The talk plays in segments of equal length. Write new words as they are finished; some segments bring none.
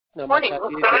Namaskar.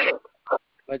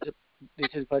 This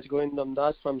is Bhaj Govindam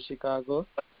Das from Chicago.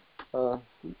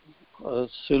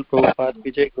 Srila Prabhupada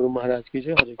ki Jai, Guru Maharaj ki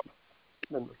Jai. Hare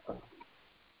Krishna.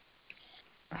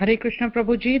 Hare Krishna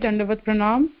Prabhuji, Dandavat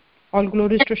Pranam. All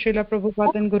glories to Srila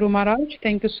Prabhupada and Guru Maharaj.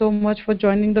 Thank you so much for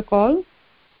joining the call.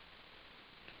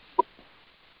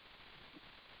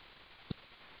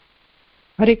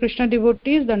 Hare Krishna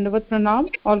devotees, Dandavat Pranam.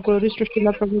 All glories to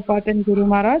Srila Prabhupada and Guru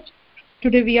Maharaj.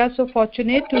 Today we are so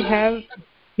fortunate to have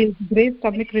His Grace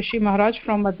Kamik Rishi Maharaj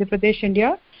from Madhya Pradesh,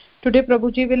 India. Today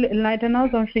Prabhuji will enlighten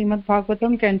us on Srimad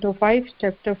Bhagavatam, Canto 5,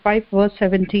 Chapter 5, Verse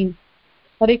 17.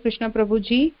 Hare Krishna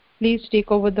Prabhuji, please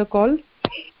take over the call.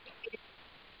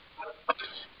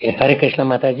 Hare Krishna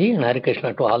Mataji and Hare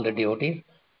Krishna to all the devotees.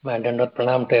 And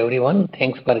pranam to everyone.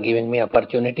 Thanks for giving me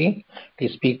opportunity to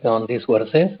speak on these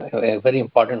verses, very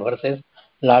important verses.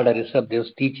 Lord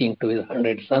Rishabhadev's teaching to his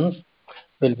 100 sons.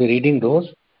 We'll be reading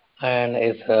those, and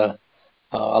as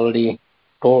already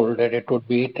told that it would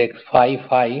be text 5,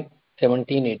 5,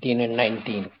 17, 18 and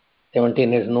 19.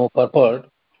 17 is no purport,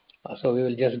 so we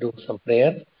will just do some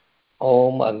prayers.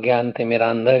 Om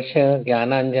Agyantimirandasya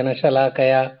Jnananjana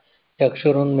Shalakaya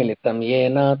Chakshurunmilitam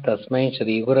Yena Tasmai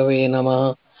Shri Gurave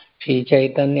Namah Shri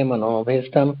Chaitanya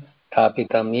Manobhishtam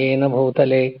Thapitam Yena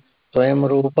Bhutale Swayam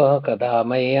Rupa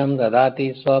Kadamayyam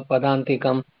Dadati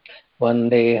Swapadantikam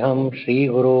Vandeham Shri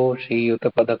Guru Shri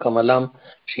Yutapadakamalaam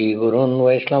Shri Gurun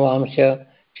Vaishnavamsya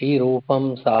Shri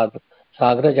Rupam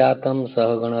Sagrajatam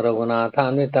Sahagana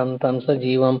Raghunathanvitam Tam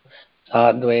Sajivam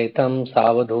साद्वैतं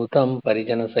सावधूतं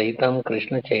परिजनसहितं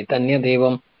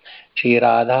कृष्णचैतन्यदेवं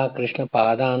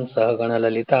श्रीराधाकृष्णपादान्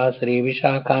सहगणललिता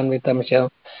श्रीविशाखान्वितं च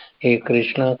हे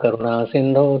कृष्ण करुणा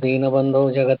सिन्धो दीनबन्धो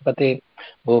जगत्पते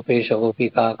गोपेश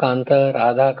गोपिकान्त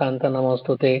राधाकान्त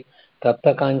नमोऽस्तुते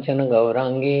तप्तकाञ्चन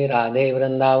गौराङ्गे राधे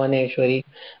वृन्दावनेश्वरी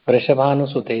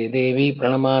वृषभानुसुते देवी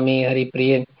प्रणमामि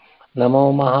हरिप्रिये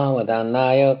नमो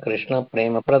महावदान्नाय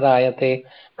कृष्णप्रेमप्रदायते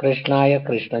कृष्णाय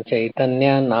कृष्णचैतन्य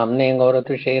नाम्ने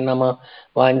गौरतुषे नमः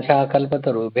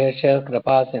वाञ्छाकल्पतरुभ्यश्च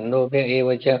कृपासिन्धुभ्य एव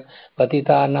च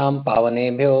पतितानां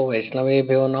पावनेभ्यो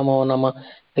वैष्णवेभ्यो नमो नमः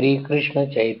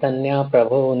श्रीकृष्णचैतन्य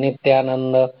प्रभु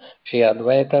नित्यानन्द श्री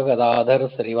अद्वैत गदाधर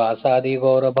श्रीवासादि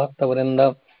गौरभक्तवृन्द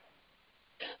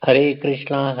हरे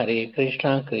कृष्णा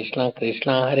कृष्णा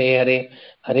कृष्णा हरे हरे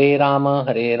हरे राम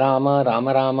राम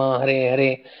राम हरे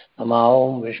हरे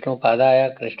नमो विष्णुपादाय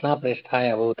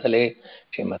कृष्णपृष्ठाय भूतले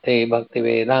श्रीमते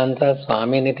भक्तिवेदांत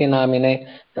स्वामिनिति नामिने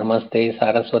नमस्ते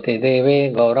सारस्वती देवे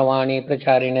गौरवाणी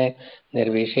प्रचारिणे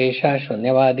निर्विशेष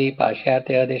शून्यवादी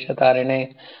पाश्चात्य देशतारिणे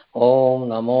ओम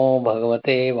नमो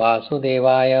भगवते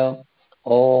वासुदेवाय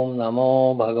ओम नमो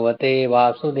भगवते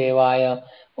वासुदेवाय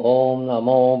ओम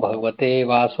नमो भगवते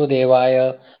वासुदेवाय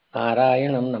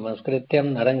नारायणं नमस्कृत्यं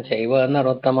नरं चैव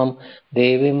नरोत्तमं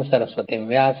देवीं सरस्वतीं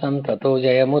व्यासं ततो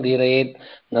जयमुदीरयेत्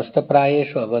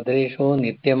नस्तप्रायेषु अभद्रेषु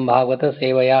नित्यं भागवत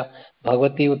सेवया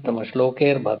भगवती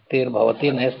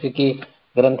उत्तमश्लोकैर्भक्तिर्भवती नैस्तिकी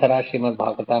ग्रंथराज श्रीमद्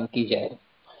भागवतम की जय.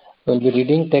 We will be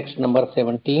reading text number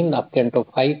 17 of Canto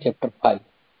 5, Chapter 5.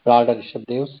 Lord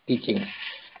Rishabhadev's teaching.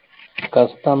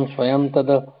 Kastam swayam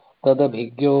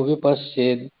tadabhigyo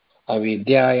vipashyed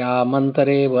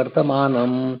अविद्यायामन्तरे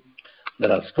वर्तमानं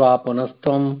दृष्ट्वा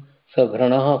पुनस्त्वं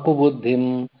सघृणः कुबुद्धिं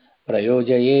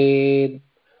प्रयोजयेद्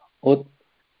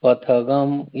उत्पथगं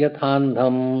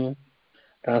यथान्धम्.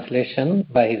 Translation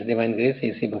by His Divine Grace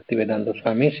A.C. Bhaktivedanta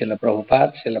Swami Srila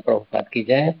Prabhupada ki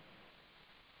Jai.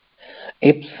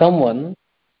 If someone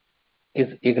is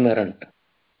ignorant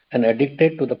and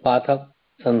addicted to the path of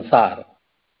sansar,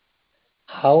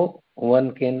 how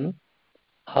can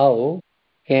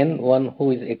one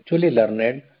who is actually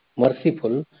learned,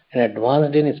 merciful, and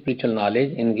advanced in spiritual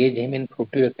knowledge engage him in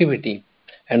fruitive activity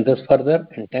and thus further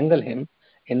entangle him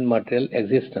in material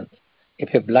existence?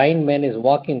 If a blind man is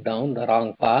walking down the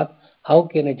wrong path, how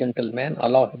can a gentleman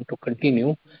allow him to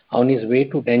continue on his way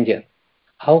to danger?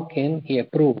 How can he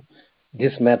approve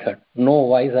this method? No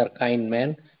wise or kind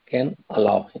man can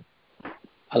allow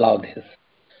this.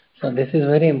 So this is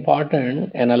very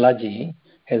important analogy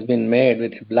has been made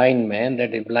with a blind man,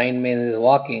 that a blind man is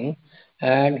walking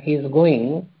and he is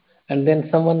going, and then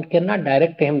someone cannot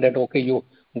direct him that okay, you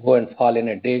go and fall in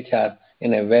a ditch or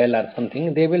in a well or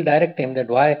something. They will direct him that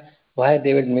why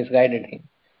they will misguided him.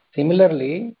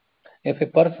 Similarly, if a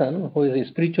person who is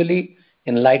spiritually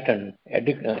enlightened,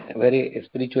 very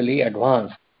spiritually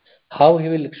advanced, how he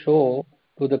will show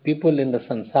to the people in the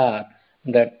sansar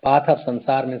that path of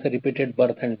sansar means repeated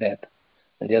birth and death.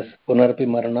 Just punarpi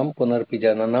maranam, punarpi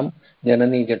jananam,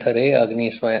 janani jathare,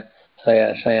 agni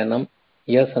shayanam,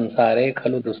 ya sansare,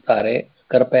 khalu dustare,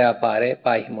 कृपया पारे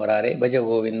पाहि मुरारे भज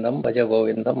गोविंदम भज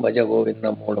गोविंदम भज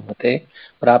गोविंदम मूढ़मते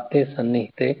प्राप्ते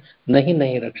सन्निहिते नहीं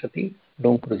नहीं रक्षति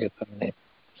डोंकृज करने.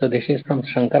 So this is from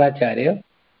Shankaracharya,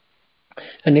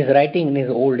 and he's writing in his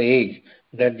old age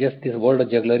that just this world of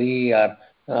jugglery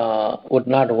would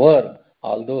not work,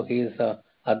 although he is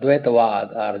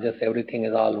Advaitavad, or just everything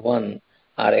is all one,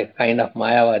 or a kind of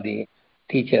Mayavadi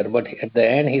teacher. But at the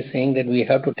end, he's saying that we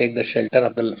have to take the shelter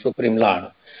of the Supreme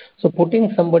Lord. So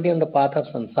putting somebody on the path of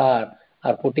sansar,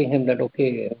 or putting him that,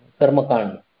 okay,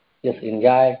 karmakand, just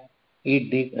enjoy,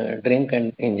 eat, drink,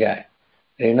 and enjoy.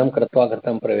 Renam kratva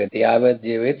kratam praveti, yavet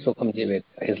jevet sukham jevet.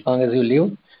 As long as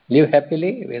you live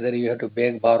happily, whether you have to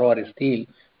beg, borrow, or steal,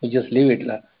 you just leave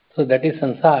it. So that is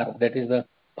sansar, that is the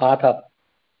path of.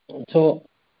 So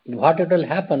what it will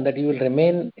happen that you will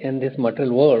remain in this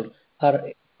material world,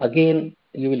 or again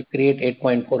you will create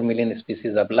 8.4 million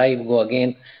species of life,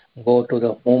 go to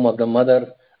the womb of the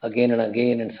mother again and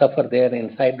again and suffer there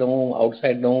inside the womb,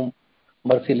 outside the womb.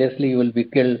 Mercilessly you will be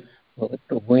killed,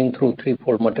 going through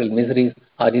threefold material miseries,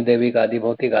 Adi Devik, Adi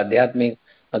Bhautik, Adhyatmik.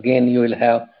 Again you will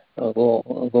have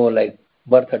go like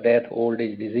birth, death, old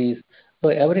age, disease. So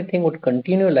everything would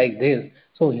continue like this.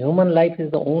 So human life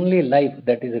is the only life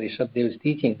that is Rishabdev is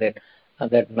teaching,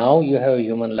 that now you have a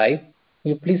human life.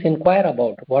 You please inquire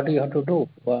about what you have to do.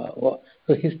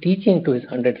 So he's teaching to his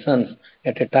 100 sons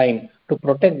at a time to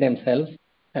protect themselves,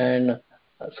 and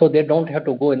so they don't have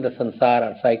to go in the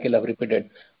samsara cycle of repeated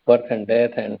birth and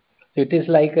death. And so it is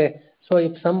like so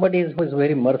if somebody is who is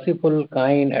very merciful,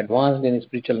 kind, advanced in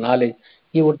spiritual knowledge,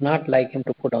 he would not like him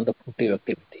to put on the fruitive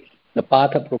activities. The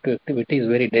path of fruitive activity is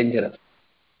very dangerous.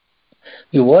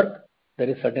 You work, there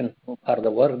is certain for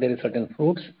the work there is certain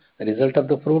fruits. The result of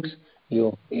the fruits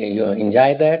you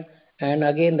enjoy that, and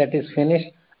again that is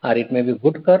finished. Or it may be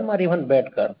good karma or even bad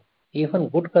karma. Even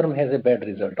good karma has a bad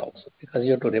result also, because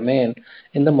you have to remain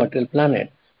in the material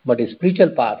planet. But a spiritual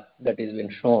path that is been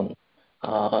shown,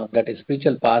 that is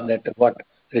spiritual path, that what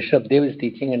Rishabdev is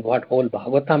teaching and what whole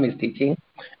Bhagavatam is teaching,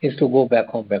 is to go back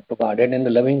home, back to God, and in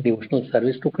the loving devotional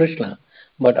service to Krishna.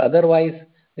 But otherwise,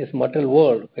 this material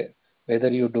world, whether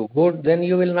you do good, then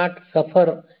you will not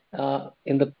suffer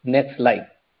in the next life.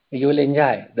 You will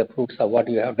enjoy the fruits of what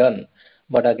you have done.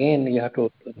 But again, you have to,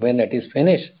 when it is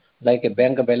finished, like a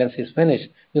bank balance is finished,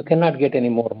 you cannot get any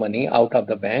more money out of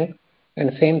the bank.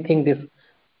 And same thing, this,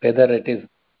 whether it is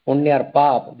punya or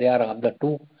pap, they are of the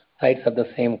two sides of the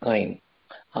same kind.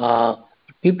 Uh,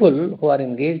 People who are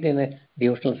engaged in a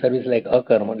devotional service like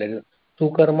akarma, that is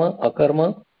sukarma,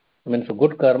 akarma, means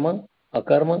good karma,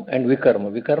 akarma, and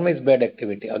vikarma. Vikarma is bad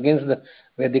activity against the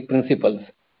Vedic principles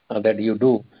that you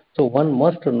do. So one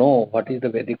must know what is the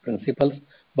Vedic principles,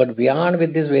 but beyond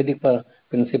with these Vedic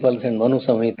principles in Manu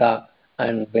Samhita,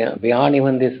 and beyond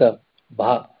even this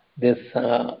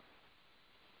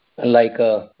like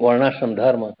Varnashram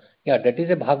Dharma, yeah, that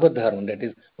is a Bhagavad Dharma, that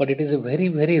is, but it is a very,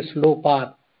 very slow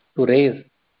path to raise.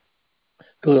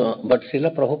 But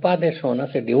Srila Prabhupada has shown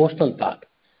us a devotional path.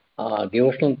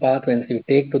 Devotional path, when we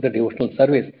take to the devotional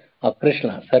service of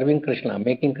Krishna, serving Krishna,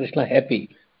 making Krishna happy,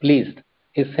 pleased,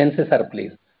 his senses are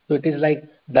pleased. So it is like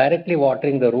directly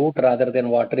watering the root rather than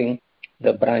watering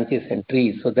the branches and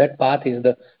trees. So that path is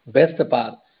the best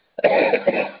path.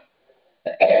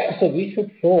 So we should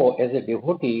show as a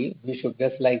devotee, we should,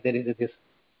 just like there is this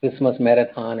Christmas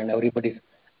marathon and everybody's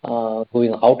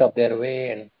going out of their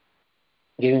way and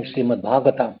giving Srimad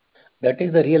Bhagavatam. That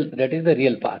is the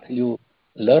real path. You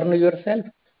learn yourself,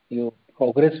 you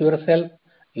progress yourself,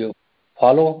 you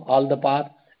follow all the path,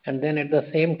 and then at the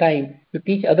same time you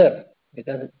teach others,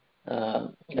 because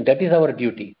that is our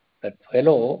duty. That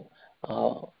fellow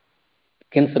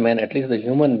kinsman, at least the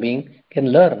human being,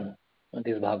 can learn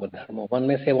this Bhagavad Dharma. One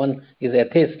may say one is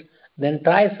atheist, then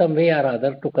try some way or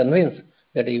other to convince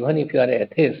that even if you are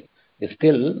atheist,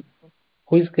 still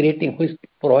who is creating, who is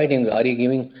providing? Are you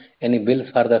giving any bills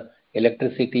for the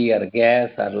electricity or gas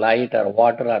or light or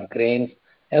water or grains?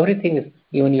 Everything is,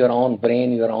 even your own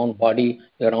brain, your own body,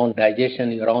 your own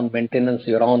digestion, your own maintenance,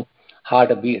 your own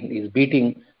heart is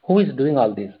beating. Who is doing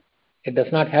all this? It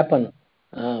does not happen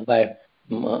by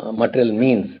material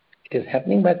means. It is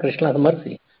happening by Krishna's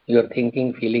mercy. You are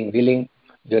thinking, feeling, willing,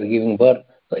 you are giving birth.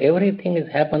 So everything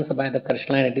happens by the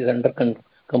Krishna, and it is under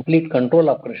complete control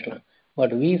of Krishna.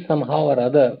 But we somehow or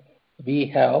other, we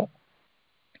have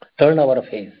turned our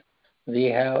face. We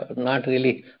have not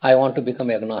really, I want to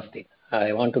become agnostic,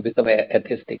 I want to become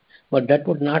atheistic, but that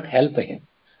would not help him.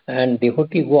 And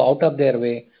devotees go out of their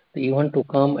way even to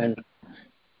come and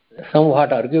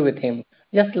somewhat argue with him.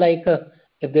 Just like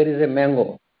if there is a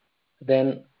mango,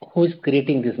 then who is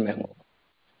creating this mango?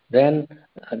 Then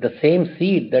the same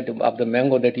seed that of the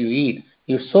mango that you eat,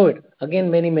 You sow it, again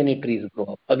many trees grow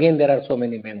up. Again there are so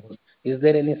many mangoes. Is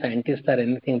there any scientist or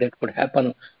anything that could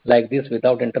happen like this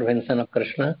without intervention of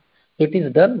Krishna? It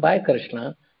is done by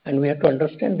Krishna, and we have to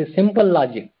understand the simple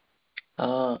logic.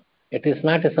 It is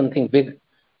not something big,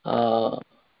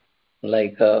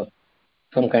 like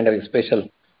some kind of special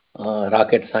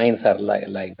rocket science or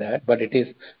like that, but it is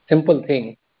simple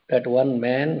thing that one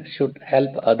man should help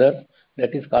others.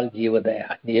 That is called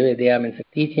Jivadaya. Jivadaya means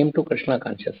teach him to Krishna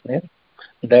consciousness.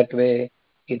 That way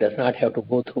he does not have to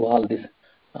go through all this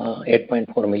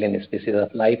 8.4 million species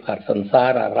of life or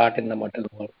samsara, rot in the material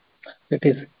world. It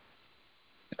is,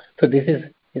 so this is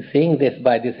he's saying this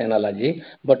by this analogy,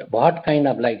 but what kind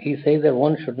of, like he says that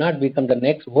one should not become, the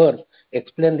next verse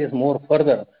explain this more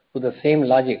further to the same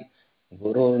logic.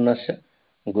 Gurur na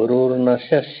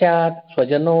sasyat,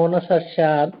 swajano na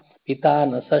sasyat, pita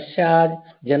na sasyat,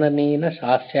 janani na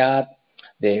sasyat,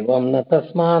 devam na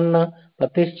tasman na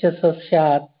patischa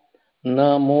sasyat,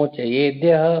 na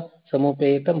mochayedyah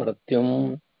samupeta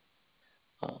mrityum.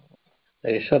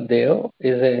 Rishabdev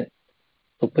is a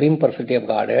supreme personality of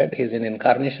Godhead. He is an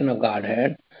incarnation of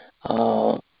Godhead.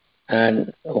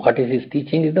 And what is his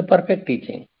teaching is the perfect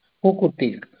teaching. Who could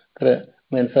teach?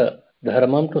 Means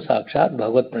dharmam to sakshat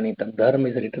bhagavad pranitam. Dharma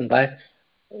is written by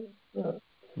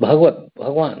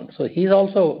Bhagwan. So he is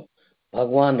also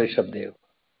Bhagwan Rishabdev,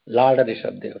 Lord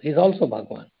Rishabdev. He is also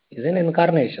Bhagwan. He is an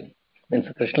incarnation. Means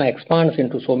Krishna expands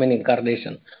into so many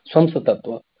incarnations. Swamsa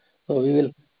Tattva. So we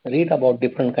will read about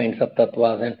different kinds of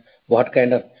tattvas and what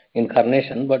kind of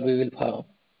incarnation, but we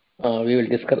will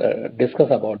discuss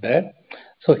about that.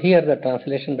 So here the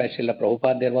translation by Srila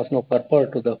Prabhupada, there was no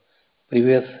purport to the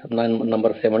previous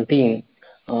number 17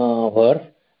 verse.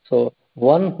 So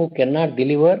one who cannot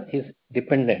deliver his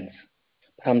dependents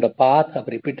from the path of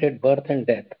repeated birth and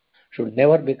death should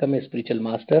never become a spiritual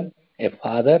master, a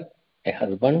father, a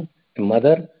husband, a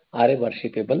mother, or a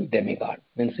worshipable demigod.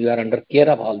 Means you are under care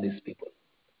of all these people.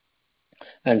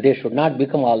 And they should not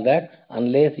become all that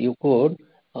unless you could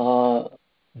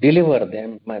deliver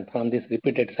them from this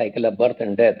repeated cycle of birth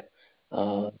and death,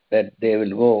 that they will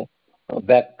go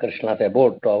back Krishna's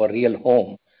abode to our real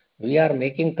home. We are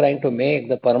trying to make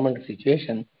the permanent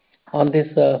situation on this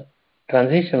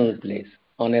transitional place,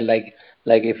 on a like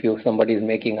if somebody is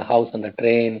making a house on the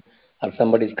train or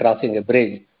somebody is crossing a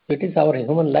bridge. So it is, our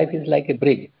human life is like a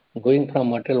bridge, going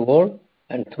from material world,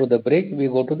 and through the bridge we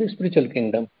go to the spiritual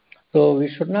kingdom. So we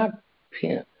should not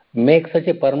make such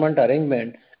a permanent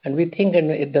arrangement, and we think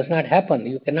and it does not happen.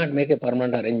 You cannot make a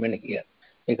permanent arrangement here,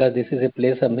 because this is a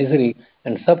place of misery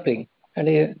and suffering,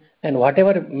 and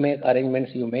whatever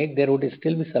arrangements you make, there would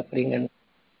still be suffering, and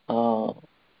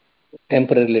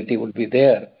temporality would be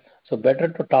there. So better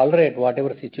to tolerate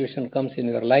whatever situation comes in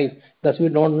your life, because we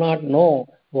do not know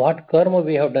what karma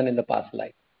we have done in the past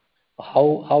life,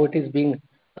 how it is being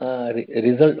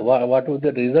what would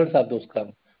the results of those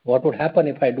karma, what would happen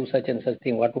if I do such and such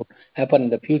thing, what would happen in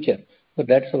the future. So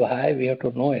that's why we have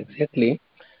to know exactly,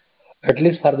 at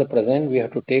least for the present, we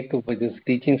have to take to these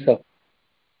teachings of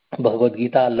Bhagavad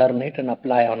Gita, learn it and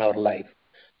apply on our life.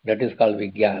 That is called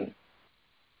Vigyan.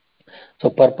 So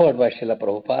purport by Srila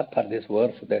Prabhupada for this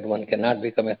verse, that one cannot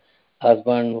become a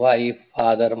husband, wife,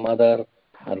 father, mother,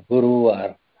 or guru,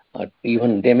 or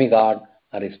even demigod,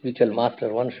 or a spiritual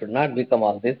master. One should not become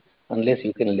all this unless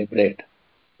you can liberate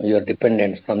your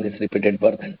dependents from this repeated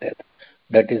birth and death.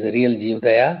 That is real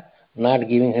Jivdaya, not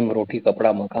giving him roti,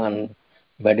 kapda, makan,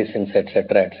 medicines,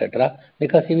 etc.,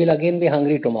 because he will again be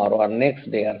hungry tomorrow or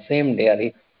next day or same day. Or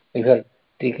if you are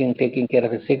taking care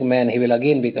of a sick man, he will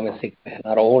again become a sick man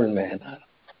or old man.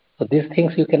 So these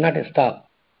things you cannot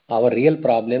stop. Our real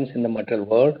problems in the material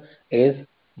world is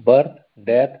birth,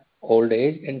 death, old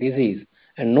age, and disease.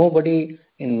 And nobody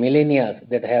in millennia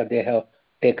they have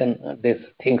taken these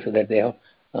things, that they have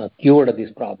cured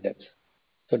these problems.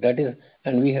 So that is,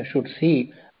 and we should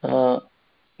see Janma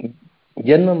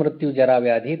Mrityu Jara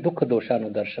Vyadhi Dukkha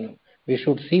Doshanudarshanam. We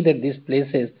should see that these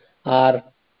places are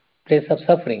place of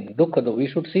suffering, dukkha. We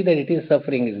should see that it is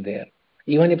suffering is there.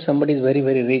 Even if somebody is very,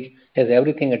 very rich, has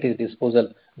everything at his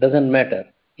disposal, doesn't matter.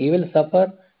 He will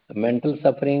suffer mental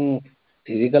suffering,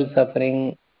 physical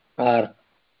suffering, or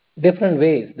different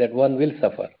ways that one will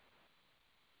suffer.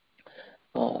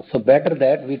 So better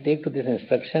that we take to this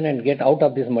instruction and get out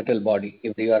of this material body.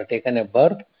 If you are taken a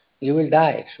birth, you will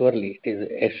die, surely. It is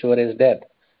as sure as death.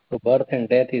 So birth and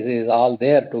death is all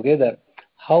there together.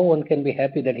 How one can be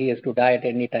happy that he has to die at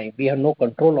any time? We have no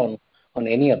control on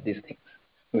any of these things.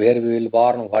 Where we will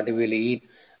born, what we will eat.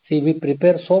 See, we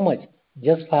prepare so much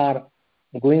just for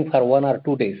going for 1 or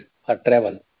 2 days for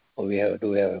travel. Do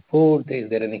we have food? Is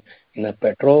there any enough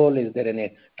petrol? Is there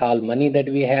any tall money that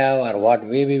we have, or what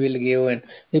way we will give? And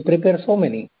we prepare so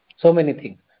many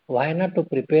things. Why not to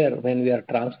prepare when we are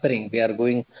transferring? We are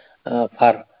going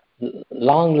for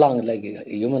long, like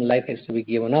human life has to be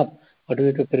given up, but we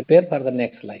have to prepare for the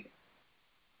next life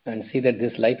and see that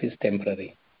this life is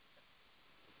temporary.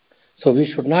 So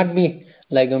we should not be,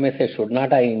 like you may say, should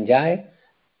not I enjoy?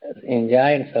 Enjoy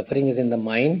and suffering is in the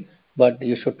mind, but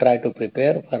you should try to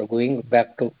prepare for going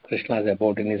back to Krishna's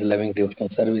abode in his loving devotional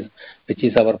service, which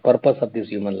is our purpose of this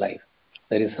human life.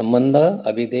 There is Sambandha,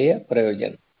 Abhideya,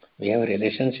 Prayojan. We have a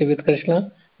relationship with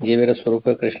Krishna. Jivera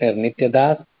Swarupa Krishna is Nitya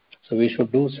Das. So we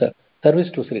should do service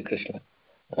to Sri Krishna.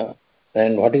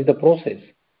 And what is the process?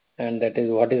 And that is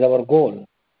what is our goal.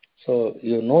 So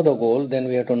you know the goal, then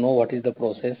we have to know what is the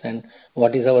process and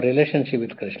what is our relationship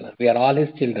with Krishna. We are all his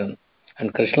children.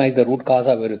 And Krishna is the root cause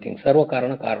of everything. Sarva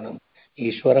Karana Karanam.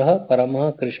 Ishwaraha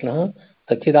Paramaha Krishna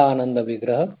Sachidananda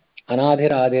Vigraha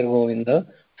Anadhir Adhir Govinda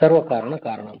Sarva Karana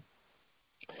Karanam.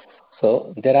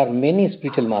 So there are many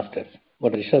spiritual masters,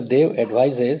 but Rishabh Dev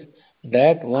advises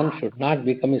that one should not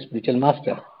become a spiritual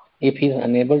master if he is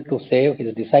unable to save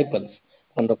his disciples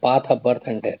from the path of birth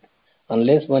and death.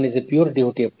 Unless one is a pure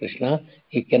devotee of Krishna,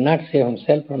 he cannot save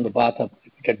himself from the path of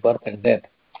repeated birth and death.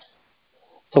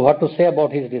 So what to say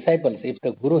about his disciples? If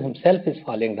the Guru himself is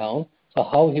falling down, so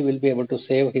how he will be able to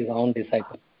save his own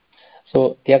disciples?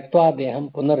 So, Tyaktva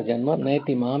Deham Punarjanma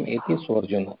Naiti Mam Eti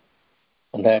Swarjuna.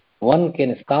 That one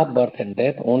can stop birth and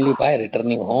death only by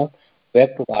returning home,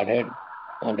 back to Godhead,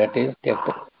 and that is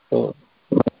Tyaktva. So,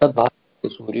 Tadbhava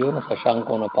Suryo na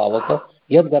Sashanko na Pavaka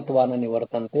Yad Gatvana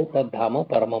Nivartante Tadhama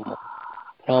Paramam.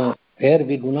 From where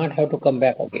we do not have to come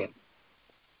back again.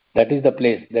 That is the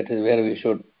place, that is where we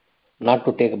should not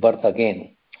to take birth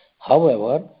again.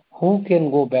 However, who can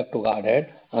go back to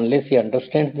Godhead unless he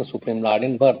understands the Supreme Lord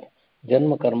in birth?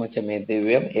 Janma karma cha me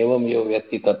divyam evam yo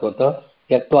vyakti tatvata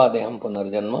yaktva deham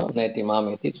punarjanma naiti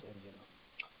mameti surjana.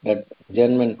 That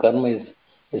janma and karma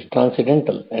is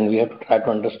transcendental, and we have to try to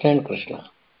understand Krishna.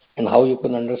 And how you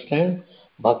can understand?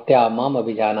 Bhaktya mam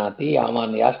abhijanati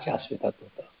yaman yascha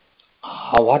asvitatvata.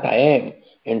 What I am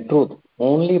in truth,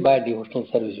 only by devotional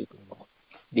service you can know.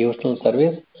 Devotional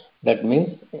service, that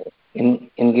means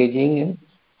engaging in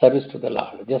service to the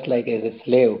Lord. Just like as a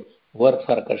slave works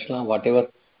for Krishna, whatever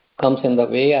comes in the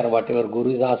way or whatever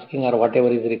Guru is asking or whatever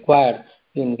is required,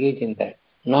 you engage in that.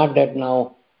 Not that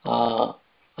now I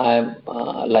am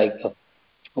like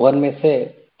one may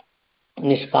say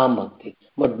Nishkam Bhakti,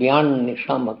 but beyond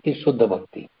Nishkam Bhakti, Shuddha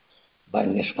Bhakti. By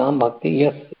Nishkam Bhakti,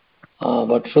 yes,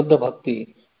 but Shuddha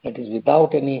Bhakti, that is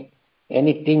without any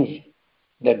tinge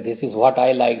that this is what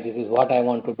I like, this is what I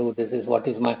want to do, this is what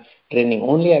is my training.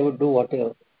 Only I would do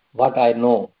what I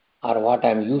know or what I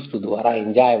am used to do or I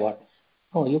enjoy what.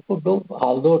 No, you could do,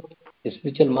 although the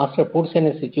spiritual master puts in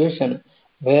a situation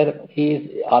where he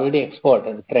is already expert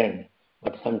and trained,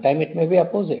 but sometimes it may be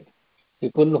opposite.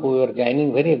 People who were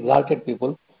joining, very exalted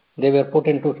people, they were put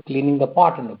into cleaning the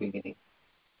pot in the beginning,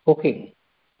 cooking,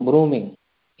 brooming,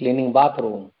 cleaning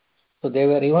bathroom. So they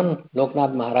were even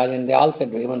Loknath Maharaj and they all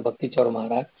said, even Bhakti Chaur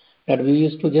Maharaj, that we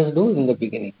used to just do in the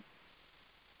beginning.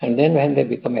 And then when they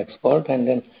become expert and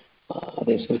then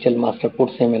the spiritual master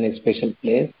puts him in a special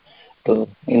place to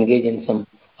engage in some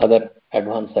other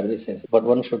advanced services. But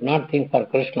one should not think for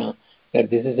Krishna that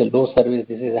this is a low service,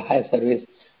 this is a high service,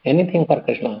 anything for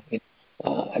Krishna.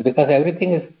 Because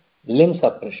everything is limbs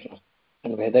of Krishna.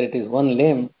 And whether it is one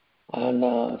limb, and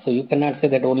so you cannot say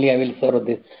that only I will serve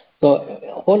this. So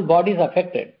whole body is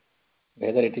affected.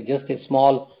 Whether it is just a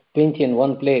small pinch in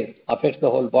one place affects the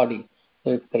whole body.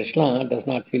 So if Krishna does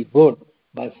not feel good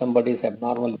by somebody's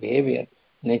abnormal behavior,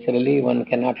 naturally one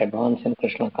cannot advance in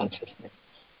Krishna consciousness.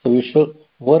 So we should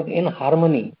work in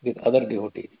harmony with other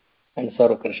devotees and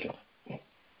serve Krishna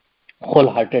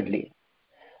wholeheartedly.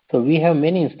 So we have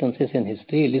many instances in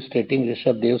history illustrating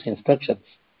Rishabh Dev's instructions.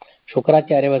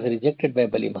 Shukracharya was rejected by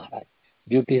Bali Maharaj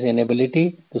due to his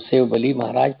inability to save Bali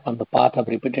Maharaj from the path of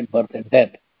repeated birth and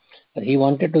death. He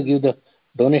wanted to give the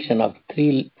donation of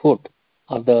 3 foot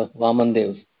of the Vaman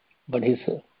Devs, but his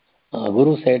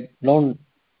Guru said, don't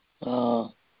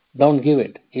give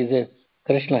it. He's a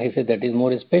Krishna. He said that is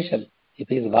more special. If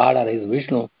he is God or he is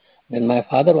Vishnu, then my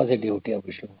father was a devotee of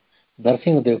Vishnu.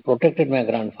 Narsimhadev protected my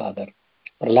grandfather,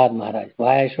 Prahlad Maharaj.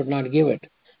 Why I should not give it?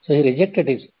 So he rejected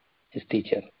his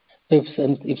teacher. So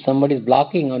if somebody is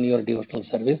blocking on your devotional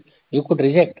service, you could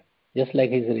reject, just like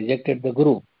he rejected the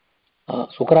Guru.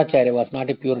 Shukracharya was not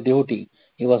a pure devotee.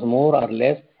 He was more or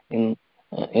less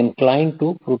inclined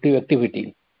to fruitive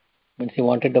activity. Means he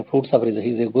wanted the fruits of his.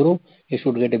 He's a guru. He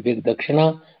should get a big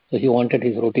dakshina. So he wanted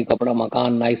his roti, kapda,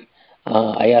 makan, nice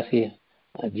ayasi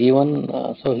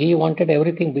jivan. So he wanted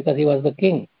everything because he was the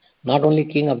king. Not only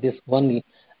king of this one,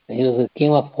 he was the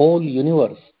king of whole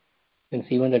universe. Means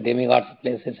even the demigods,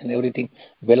 places, and everything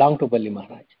belonged to Bali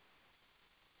Maharaj.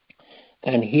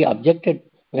 And he objected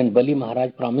when Bali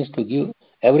Maharaj promised to give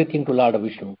everything to Lord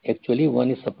Vishnu. Actually, one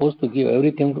is supposed to give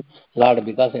everything to Lord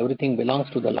because everything belongs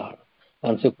to the Lord.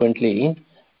 Consequently,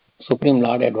 Supreme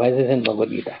Lord advises in Bhagavad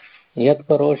Gita, Yat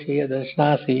karoshi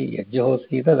yadashnasi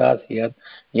yajjohosi tadasi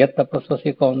yat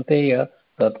tapasvasi kaunteya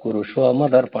tat kurushva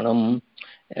madarpanam.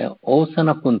 O son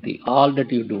of Kunti, all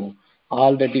that you do,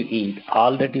 all that you eat,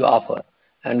 all that you offer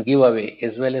and give away,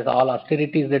 as well as all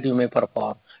austerities that you may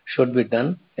perform, should be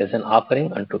done as an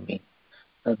offering unto me.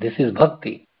 Now, this is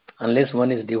bhakti. Unless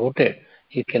one is devoted,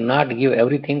 he cannot give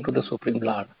everything to the Supreme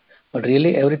Lord. But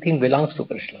really, everything belongs to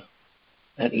Krishna.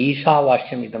 And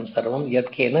Ishavashyam idam sarvam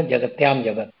yatkena jagatyam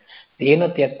jagat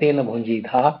tena tyaktena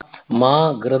bhunjitha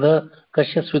ma grada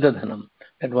kasya svidadhanam.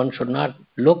 That one should not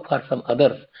look for some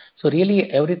others. So really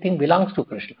everything belongs to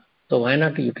Krishna. So why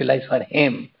not utilize for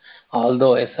him?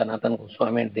 Although as Sanatana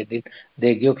Goswami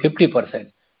they give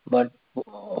 50%, but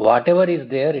whatever is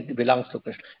there, it belongs to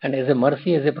Krishna. And as a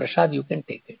mercy, as a prasad, you can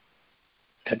take it.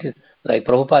 That is like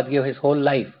Prabhupada gave his whole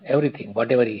life, everything,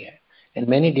 whatever he had. And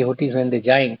many devotees, when they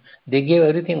joined, they gave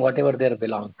everything, whatever they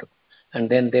belonged to. And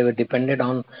then they were dependent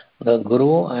on the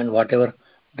Guru and whatever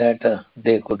that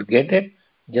they could get it.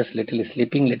 Just little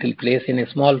sleeping, little place in a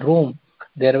small room.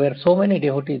 There were so many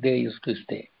devotees they used to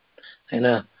stay.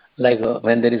 And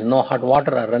when there is no hot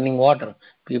water or running water,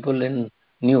 people in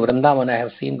New Vrindavan, I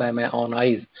have seen by my own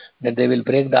eyes, that they will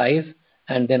break the ice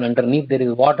and then underneath there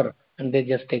is water and they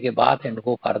just take a bath and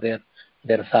go for their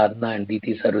sadhana and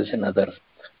deity service and others.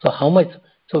 So how much?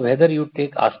 So whether you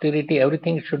take austerity,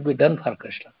 everything should be done for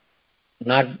Krishna.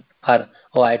 Not for,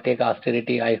 oh, I take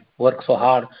austerity, I work so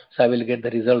hard, so I will get the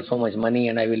result, so much money,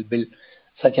 and I will build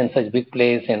such and such big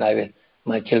place, and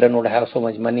my children would have so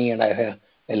much money, and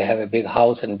will have a big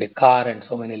house and big car and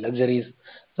so many luxuries.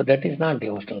 So that is not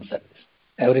devotional service.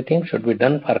 Everything should be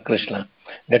done for Krishna.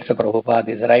 That's what Prabhupada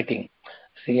is writing.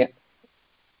 See,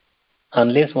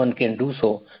 unless one can do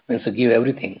so, means to give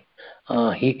everything,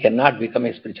 he cannot become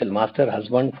a spiritual master,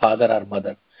 husband, father, or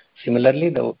mother. Similarly,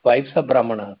 the wives of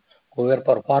Brahmana who were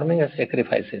performing as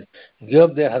sacrifices give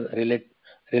up their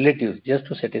relatives just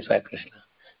to satisfy Krishna.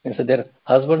 And so their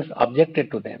husbands objected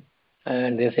to them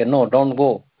and they said, no, don't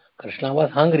go. Krishna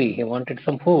was hungry, he wanted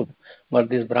some food. But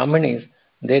these Brahmanis,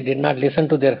 they did not listen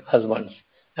to their husbands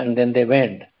and then they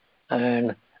went.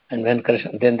 And when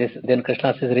Krishna, then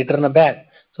Krishna says, return back.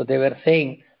 So they were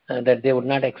saying that they would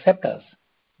not accept us.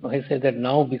 He says that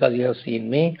now because you have seen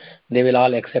me, they will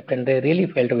all accept, and they really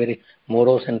felt very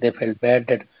morose and they felt bad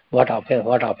that what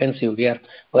offensive, we are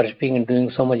worshipping and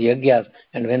doing so much yagyas,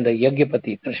 and when the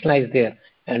Yagyapati, Krishna is there,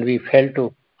 and we failed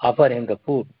to offer him the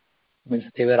food, means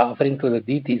they were offering to the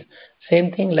deities.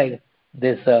 Same thing like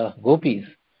this gopis,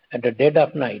 at the dead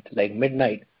of night, like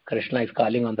midnight, Krishna is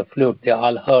calling on the flute, they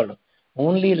all heard.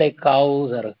 Only like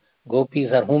cows or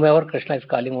gopis or whomever Krishna is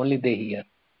calling, only they hear,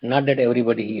 not that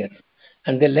everybody hears.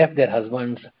 And they left their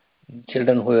husbands,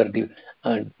 children who were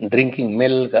drinking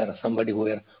milk, or somebody who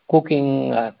were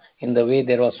cooking. In the way,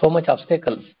 there was so much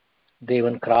obstacles. They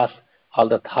even crossed all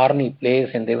the thorny place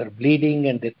and they were bleeding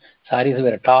and the saris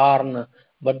were torn.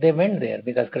 But they went there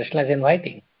because Krishna is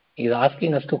inviting. He is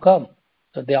asking us to come.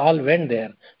 So they all went there.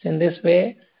 So in this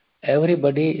way,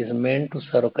 everybody is meant to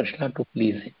serve Krishna, to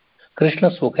please him. Krishna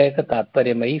Sukhaika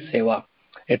Tatparyamayi Seva.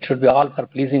 It should be all for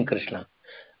pleasing Krishna.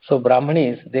 So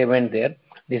Brahmanis, they went there.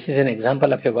 This is an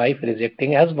example of a wife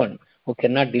rejecting a husband who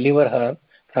cannot deliver her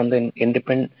from the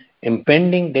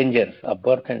impending dangers of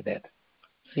birth and death.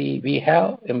 See, we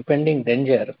have impending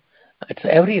danger. It's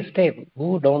every step.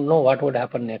 Who don't know what would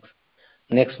happen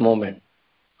next moment?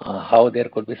 How there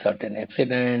could be certain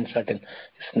accidents, certain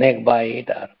snake bite,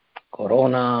 or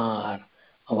corona,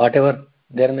 or whatever.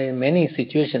 There may be many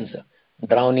situations,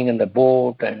 drowning in the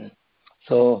boat, and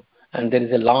there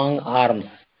is a long arms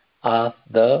of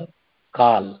the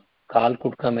Kal. Kal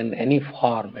could come in any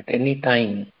form at any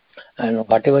time, and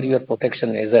whatever your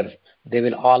protection measures, they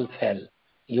will all fail.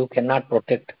 You cannot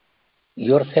protect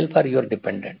yourself or your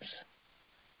dependents.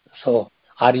 So,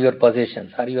 or your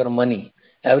possessions, or your money,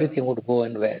 everything would go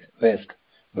in waste,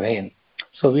 vain.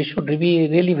 So we should be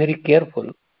really very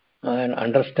careful and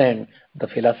understand the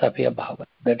philosophy of Bhagavad.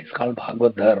 That is called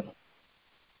Bhagavad Dharma.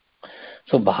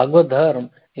 So Bhagavad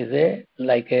Dharma is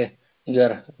you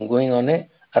are going on a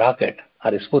rocket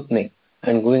or a Sputnik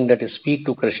and going that speed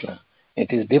to Krishna.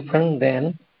 It is different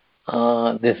than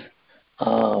this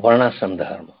Varnashram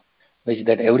Dharma, which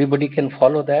that everybody can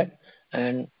follow that,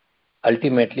 and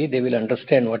ultimately they will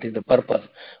understand what is the purpose.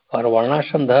 For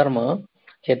Varnashram Dharma,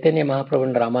 Chaitanya Mahaprabhu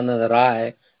and Ramananda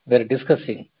Rai were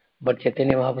discussing, but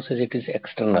Chaitanya Mahaprabhu says it is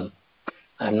external.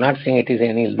 I am not saying it is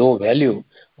any low value.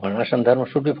 Varnashram Dharma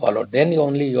should be followed. Then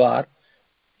only you are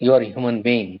a human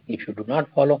being. If you do not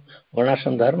follow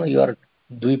Varnashram Dharma, you are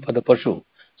Dvipada Pashu.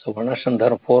 So Varnashram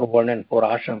Dharma, 4 Varna and 4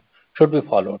 Ashram should be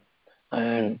followed.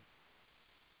 And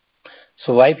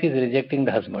so wife is rejecting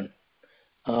the husband.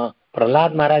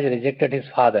 Prahlad Maharaj rejected his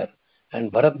father,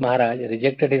 and Bharat Maharaj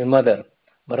rejected his mother.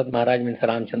 Bharat Maharaj means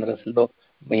Ramchandra's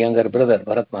younger brother,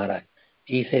 Bharat Maharaj.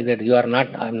 He says that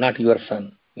I am not your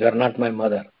son. You are not my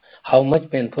mother. How much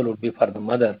painful would be for the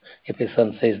mother if his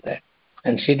son says that?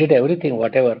 And she did everything,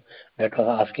 whatever that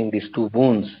was asking these 2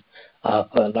 boons of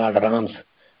Lord Ram's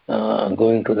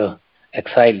going to the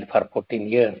exile for 14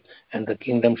 years, and the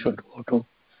kingdom should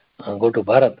go to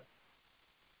Bharat.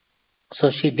 So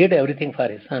she did everything for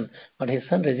his son, but his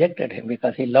son rejected him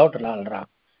because he loved Lal Ram.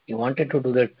 He wanted to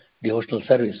do that devotional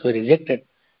service, so he rejected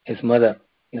his mother,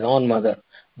 his own mother.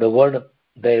 The word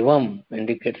Daivam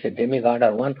indicates a demigod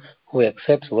or one who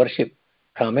accepts worship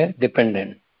from a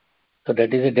dependent. So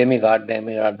that is a demigod.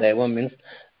 Daivam means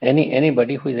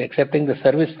anybody who is accepting the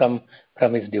service from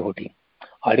his devotee.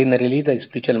 Ordinarily, the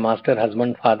spiritual master,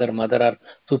 husband, father, mother are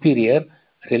superior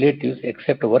relatives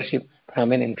accept worship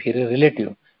from an inferior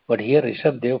relative. But here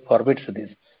Rishabh Dev forbids this.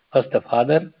 First, the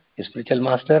father, his spiritual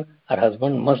master or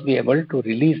husband must be able to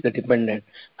release the dependent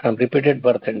from repeated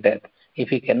birth and death. If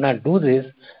he cannot do this,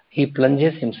 he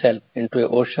plunges himself into an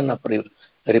ocean of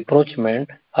reproachment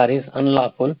for his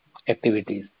unlawful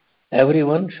activities.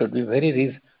 Everyone should be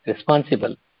very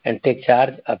responsible and take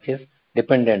charge of his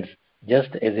dependents, just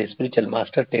as a spiritual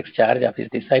master takes charge of his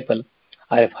disciple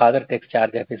or a father takes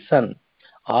charge of his son.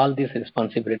 All these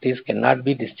responsibilities cannot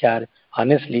be discharged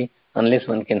honestly unless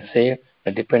one can save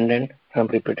the dependent from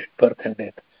repeated birth and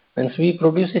death. Once we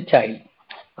produce a child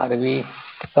or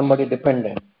somebody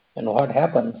dependent, and what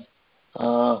happens?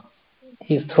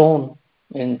 He's thrown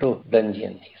into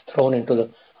dungeon, he's thrown into the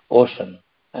ocean,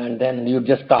 and then you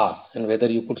just toss, and whether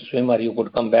you could swim or you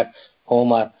could come back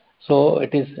home, or so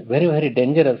it is very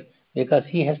dangerous, because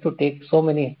he has to take so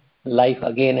many life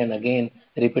again and again,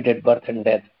 repeated birth and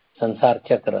death, sansar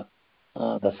chakra,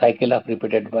 the cycle of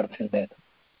repeated birth and death,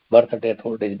 birth, death,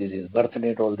 old age, disease, birth,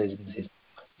 death, old age, disease.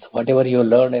 So whatever you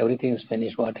learned, everything is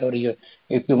finished. Whatever you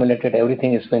accumulated,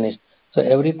 everything is finished. So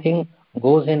everything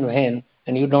goes in vain,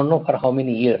 and you don't know for how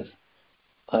many years.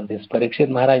 This Parikshit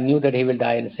Maharaj knew that he will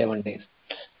die in 7 days.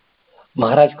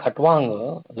 Maharaj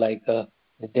Khatwang, the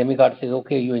demigod says,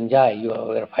 okay, you enjoy, you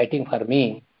are fighting for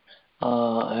me,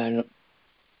 and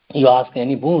you ask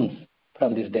any boons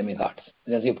from these demigods,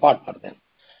 because he fought for them.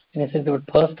 And he said, but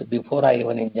first, before I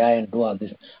even enjoy and do all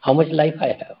this, how much life I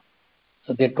have?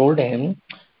 So they told him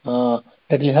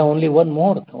that you have only one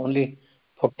more, only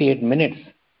 48 minutes.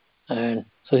 And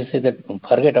so he said that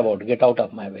forget about, get out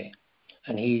of my way.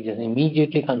 And he just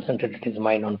immediately concentrated his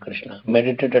mind on Krishna,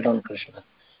 meditated on Krishna.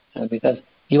 And because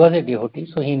he was a devotee,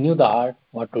 so he knew the art,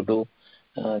 what to do.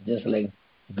 Just like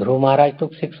Dhruv Maharaj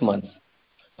took 6 months.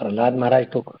 Prahlad Maharaj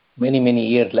took many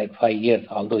years, like 5 years,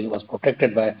 although he was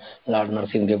protected by Lord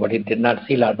Narsimha, but he did not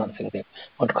see Lord Narsimha.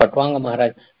 But Khatwanga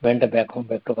Maharaj went back home,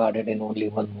 back to Godhead in only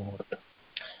 1 muhurta.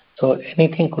 So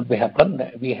anything could be happen.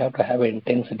 We have to have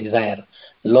intense desire.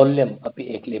 Lolyam api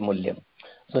ekle mulyam.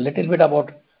 So little bit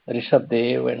about Rishabh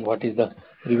Dev and what is the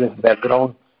previous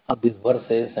background of these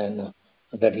verses, and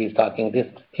that he is talking. This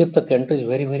 5th canto is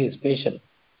very special.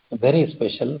 Very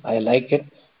special. I like it.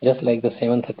 Just like the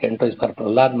 7th canto is for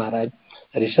Prahlad Maharaj,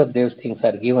 Rishabh Dev's things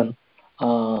are given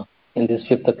in this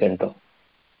 5th canto.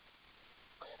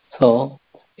 So,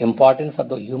 importance of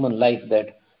the human life,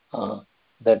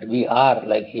 that we are,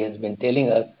 like he has been telling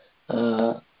us,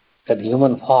 that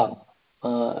human form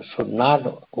should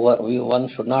not work. One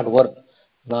should not work.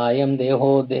 Nayam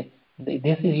deho.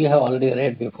 This is you have already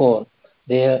read before.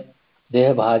 Deha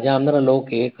bhajamnara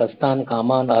loke kastan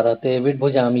kaman arate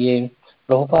vidbhujam ye.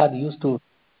 Prabhupada used to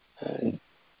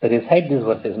recite these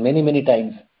verses many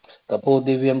times. Tapo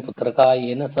divyam putraka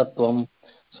yena sattvam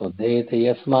suddhete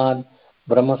yasmad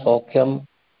brahma saukyam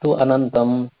tu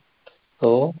anantam.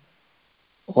 So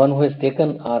one who has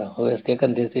taken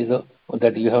this is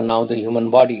that you have now the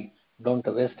human body, don't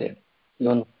waste it.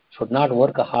 One should not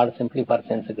work hard simply for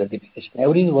sense gratification.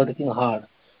 Everybody is working hard,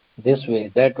 this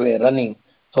way, that way, running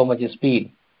so much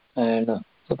speed. And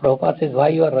so Prabhupada says, why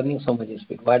you are running so much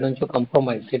speed? Why don't you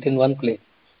compromise, sit in one place?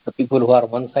 The people who are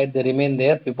one side, they remain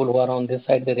there. People who are on this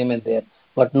side, they remain there.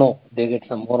 But no, they get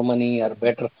some more money or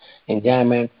better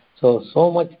enjoyment.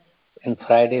 So much in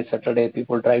Friday, Saturday,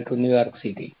 people drive to New York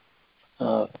City.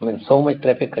 So much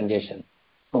traffic congestion.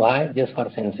 Why? Just for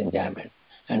sense enjoyment.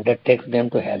 And that takes them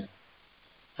to hell.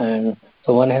 And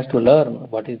so one has to learn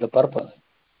what is the purpose.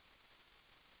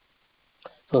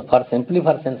 So simply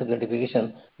for sense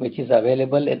gratification, which is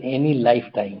available in any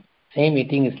lifetime, same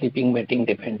eating, sleeping, mating,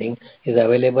 depending, is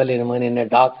available in a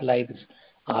dog's life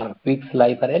or pig's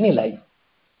life or any life.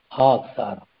 Hogs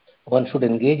are. One should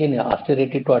engage in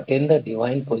austerity to attain the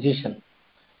divine position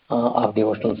of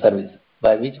devotional service,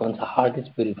 by which one's heart is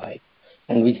purified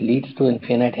and which leads to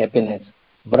infinite happiness.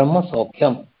 Brahma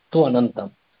Saukyam to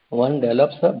Anantam. One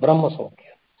develops a Brahma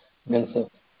Saukyam, means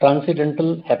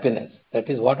transcendental happiness. That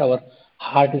is what our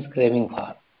heart is craving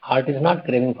for. Heart is not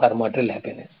craving for material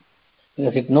happiness,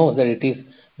 because it knows that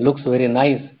looks very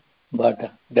nice, but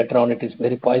later on it is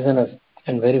very poisonous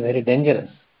and very, very dangerous.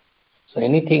 So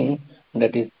anything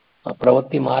that is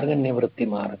pravatti marga and nivritti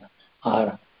marga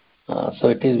are so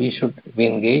it is we should be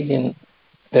engaged in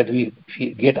that we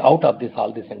get out of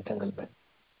all this entanglement.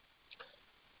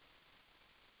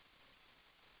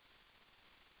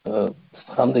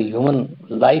 From the human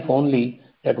life only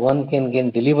that one can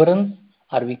gain deliverance,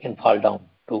 or we can fall down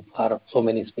to for so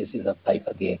many species of life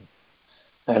again.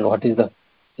 And what is the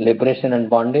liberation and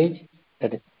bondage?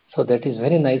 That is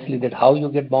very nicely that how you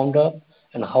get bound up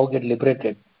and how get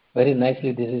liberated. Very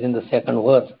nicely, this is in the second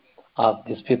verse of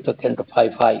this 5th canto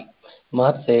 5.5.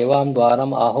 Mahat sevam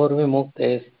dwaram ahor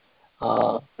vimuktes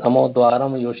tamo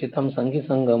dwaram yoshitam sangi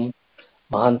sangam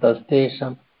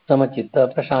mahantastesham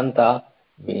samachitta prashanta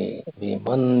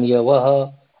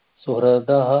vimanyavah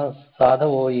suhradah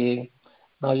sadhavoye.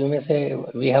 Now you may say,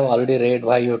 we have already read,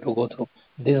 why you have to go through.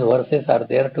 These verses are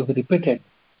there to be repeated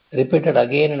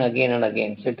again and again and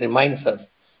again. So it reminds us,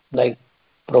 like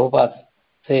Prabhupada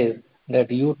says, that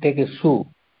you take a shoe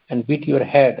and beat your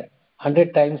head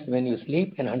 100 times when you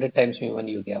sleep and 100 times when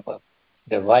you get up.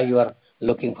 That's why you are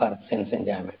looking for sense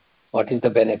enjoyment. What is the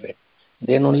benefit?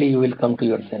 Then only you will come to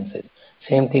your senses.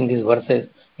 Same thing, these verses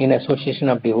in association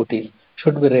of devotees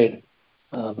should be read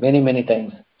many, many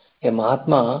times. A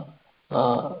Mahatma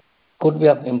could be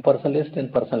of impersonalist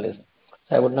and personalist.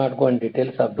 So I would not go in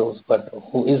details of those, but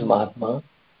who is Mahatma?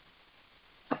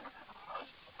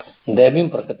 Devim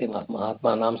Prakriti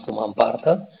Mahatma Nam Sumam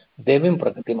Partha, Devim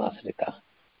Prakriti Masrita.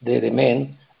 They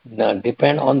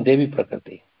depend on Devi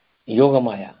Prakriti, Yoga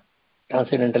Maya,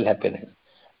 transcendental happiness.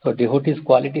 So devotee's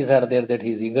qualities are there, that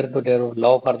he is eager to develop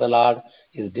love for the Lord,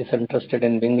 is disinterested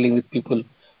in mingling with people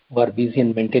who are busy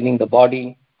in maintaining the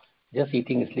body, just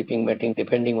eating, sleeping, mating,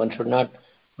 depending. One should not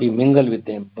be mingle with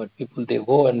them, but people, they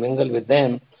go and mingle with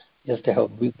them just to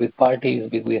have big parties,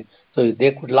 so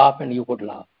they could laugh and you could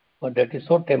laugh, but that is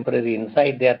so temporary.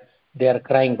 Inside they are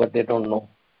crying, but they don't know.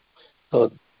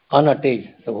 So unattached.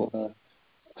 So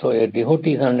a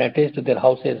devotee is unattached to their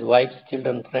houses, wives,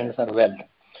 children, friends, or wealth,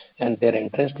 and their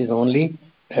interest is only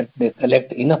that they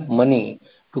collect enough money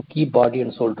to keep body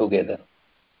and soul together,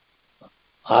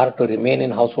 or to remain in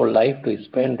household life, to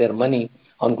spend their money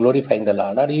on glorifying the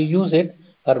Lord, or you use it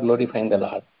for glorifying the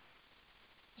Lord.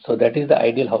 So that is the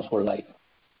ideal household life.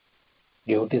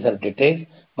 Devotees are detached,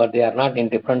 but they are not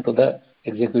indifferent to the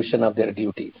execution of their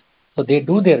duties. So they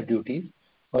do their duties,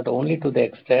 but only to the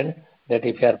extent that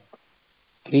if you are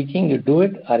preaching, you do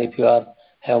it, or if you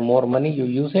have more money, you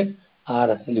use it,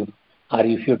 or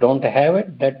if you don't have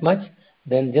it that much,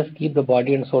 then just keep the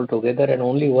body and soul together and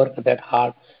only work that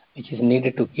hard which is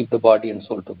needed to keep the body and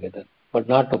soul together, but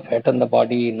not to fatten the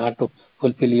body, not to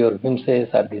fulfill your whims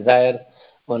or desires.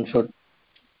 One should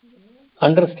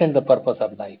understand the purpose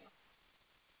of life.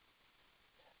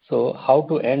 So how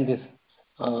to end this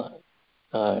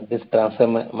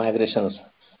transmigrations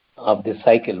of this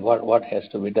cycle? What has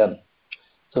to be done?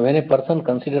 So when a person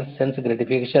considers sense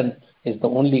gratification is the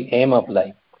only aim of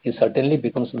life, he certainly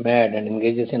becomes mad and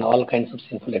engages in all kinds of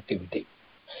sinful activity.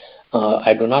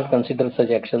 I do not consider such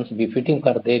actions befitting,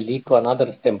 for they lead to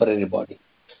another temporary body.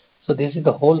 So this is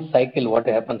the whole cycle, what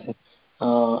happens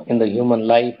in the human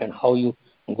life, and how you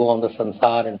go on the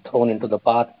sansar and thrown into the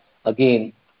path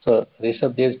again. So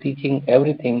Rishabdev is teaching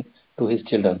everything to his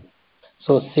children.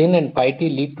 So sin and piety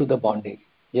lead to the bondage.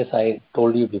 Yes, I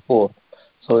told you before.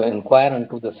 So inquire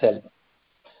unto the self.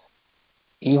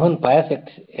 Even pious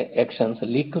actions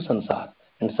lead to sansar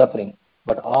and suffering,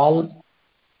 but all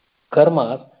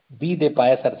karmas, be they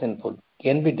pious or sinful,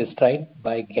 can be destroyed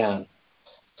by jnana.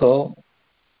 So,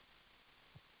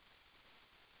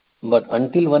 but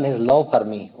until one has love for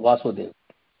me, Vasudev,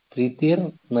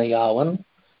 Pritir Nayavan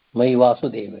Mai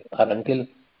Vasudeva, or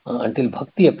until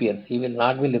bhakti appears, he will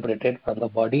not be liberated from the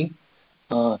body.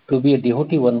 To be a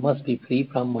devotee, one must be free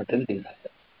from material desire.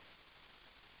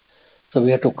 So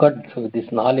we have to cut, so this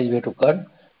knowledge we have to cut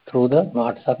through the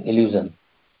knots of illusion.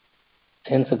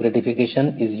 Sense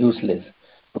gratification is useless.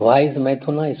 Why is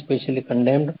Maithuna especially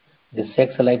condemned? The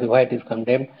sex life, why it is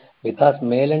condemned? Because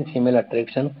male and female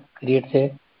attraction creates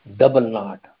a double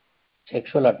knot.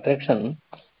 Sexual attraction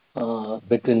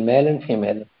between male and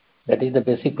female, that is the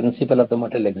basic principle of the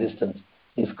material existence,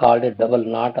 is called a double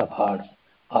knot of hearts.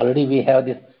 Already we have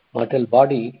this material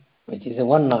body, which is a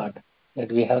one knot,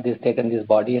 that we have this taken this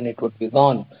body and it would be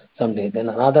gone someday. Then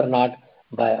another knot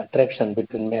by attraction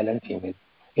between male and female.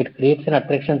 It creates an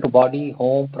attraction to body,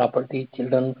 home, property,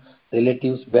 children,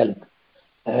 relatives, wealth.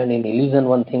 And in illusion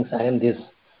one thinks I am this.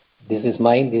 This is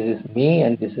mine, this is me,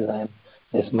 and this is I am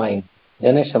this mine.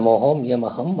 Janashamoham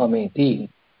yamaham mameti.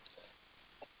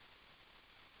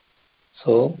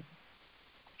 So,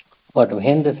 but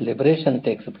when this liberation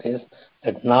takes place,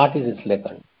 that knot is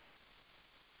slackened.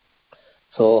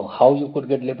 So, how you could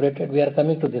get liberated? We are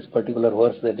coming to this particular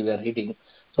verse that we are reading.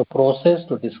 So, process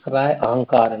to describe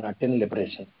ahankar and attain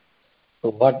liberation.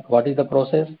 So, what is the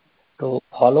process? To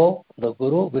follow the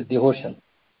Guru with devotion,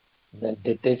 then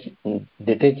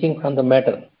detaching from the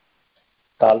matter,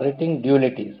 tolerating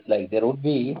dualities, like there would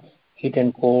be heat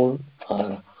and cold,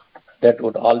 that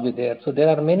would all be there. So there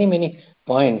are many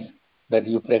points that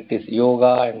you practice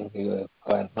yoga and you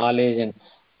acquire knowledge and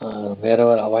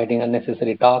wherever avoiding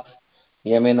unnecessary talks,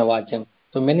 yamena vacham.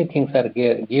 So many things are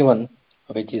given,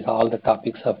 which is all the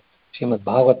topics of Srimad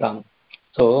Bhagavatam.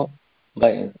 So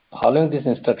by following this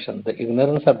instruction, the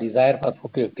ignorance of desire for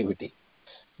fruitive activity,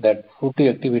 that fruitive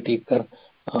activity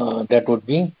that would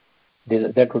be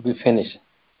finished.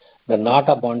 The knot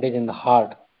of bondage in the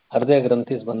heart, Ardhya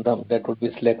Granthis Bandham, that would be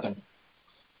slackened.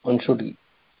 One should.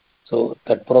 So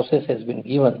that process has been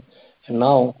given, and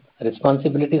now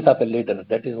responsibilities of a leader.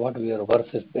 That is what we are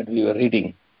verses that we were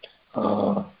reading.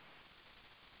 Guru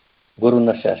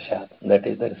Nashashat. That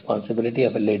is the responsibility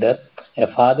of a leader, a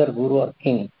father, guru, or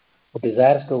king who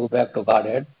desires to go back to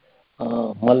Godhead.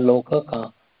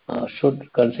 Malloka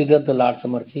should consider the Lord's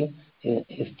mercy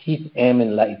his chief aim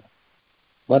in life.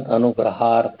 Mad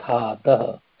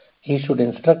anugrahartha. He should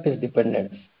instruct his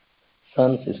dependents,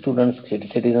 sons, students,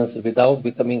 citizens, without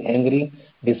becoming angry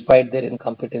despite their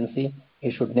incompetency.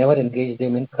 He should never engage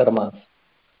them in karmas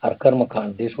or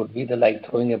karmakand. This would be like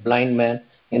throwing a blind man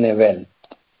in a well.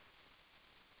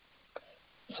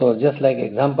 So just like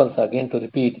examples, again to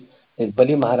repeat, is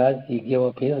Bali Maharaj, he gave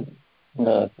up his,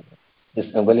 this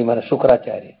Bali Maharaj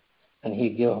Shukracharya, and he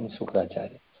gave him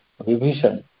Shukracharya.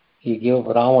 Vibhishan, he gave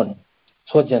Ravan,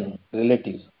 Swajan,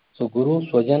 relatives. So Guru,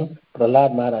 Swajan,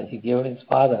 Prahlad Maharaj, he gave his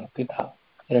father, Pitha,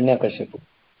 Hiranyakashipu.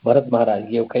 Bharat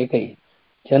Maharaj gave Kaikai,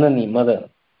 Janani, mother.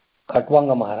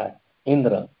 Khatwanga Maharaj,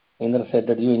 Indra. Indra said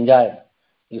that you enjoy,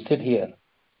 you sit here,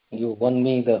 you won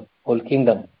me the whole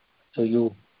kingdom, so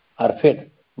you are fit.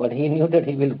 But he knew that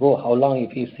he will go. How long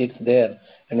if he sits there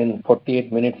and in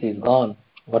 48 minutes he is gone?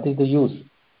 What is the use?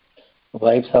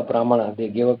 Wives of Brahmana, they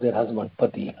gave up their husband,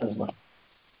 Pati, husband.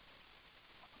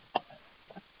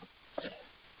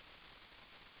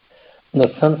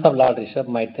 The sons of Lord Rishabh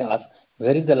might ask,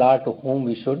 where is the Lord to whom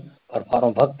we should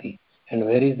perform bhakti? And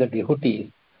where is the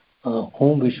devotee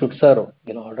whom we should serve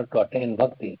in order to attain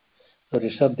bhakti? So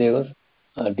Rishabh Devas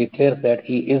declares that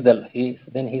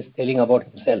then he is telling about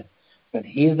himself, that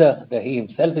he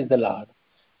himself is the Lord,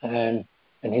 and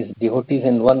his devotees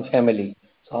in one family.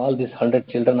 So all these 100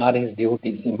 children are his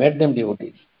devotees. He made them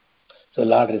devotees. So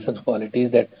Lord Rishabh's quality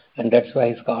is that, and that's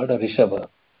why he's called a Rishabha.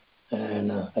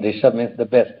 And Rishabh means the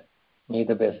best, me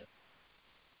the best.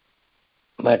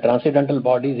 My transcendental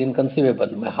body is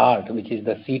inconceivable. My heart, which is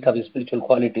the seat of spiritual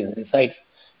qualities, resides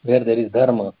where there is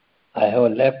dharma. I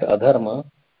have left adharma,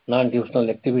 non-devotional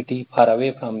activity, far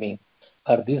away from me.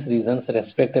 For these reasons,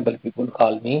 respectable people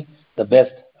call me the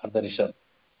best or the Rishabh.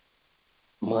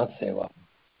 Mahaseva.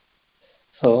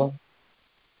 So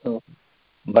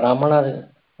Brahmana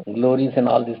glories and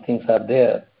all these things are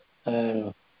there,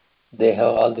 and they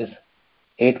have all these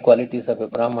 8 qualities of a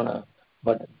Brahmana.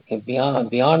 But beyond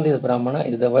this Brahmana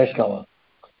is the Vaishnava.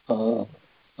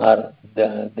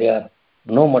 They are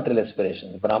no material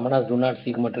aspirations. Brahmanas do not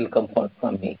seek material comfort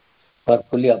from me, for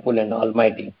fully opulent,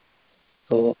 almighty.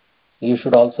 So you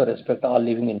should also respect all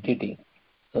living entity.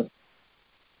 So,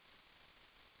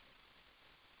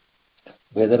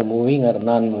 whether moving or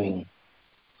non-moving.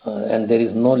 And there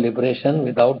is no liberation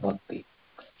without bhakti.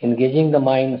 Engaging the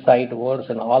mind, sight, words,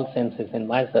 and all senses in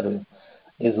my service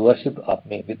is worship of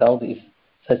me. Without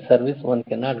such service, one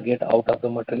cannot get out of the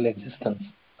material existence,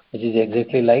 which is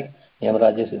exactly like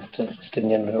Yamaraj's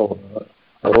stringent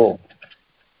robe.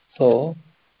 So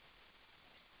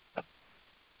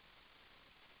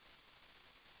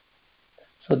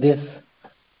So this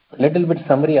little bit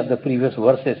summary of the previous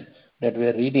verses that we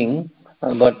are reading,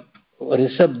 but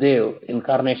Rishabdev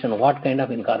incarnation, what kind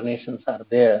of incarnations are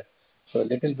there? So a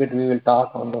little bit we will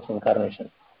talk on those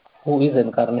incarnations. Who is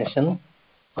incarnation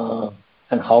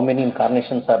and how many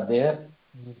incarnations are there?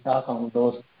 We will talk on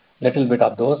those, little bit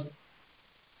of those.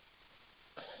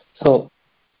 So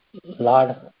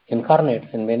Lord incarnates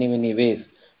in many, many ways.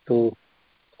 To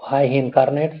why he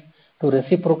incarnates? To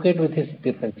reciprocate with his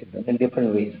different children in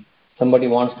different ways. Somebody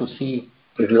wants to see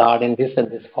his Lord in this and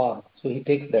this form, so he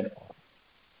takes that form.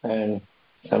 And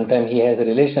sometimes he has a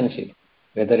relationship,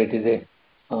 whether it is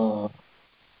a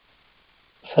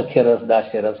Sakhyaras,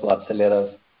 Dasyaras,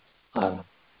 Vatsalyaras, or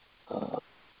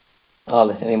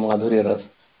all any Madhuryaras.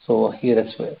 So he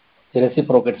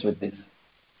reciprocates with this.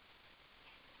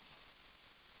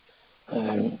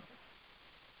 And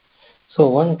so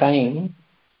one time,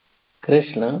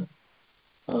 Krishna,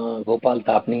 Gopal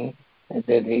Tapni,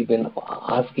 that he been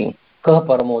asking, Kah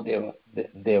Paramo Deva?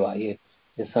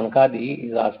 The Sankadi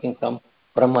is asking from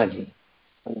Brahmaji,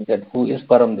 that who is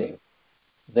Paramdev.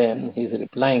 Then he is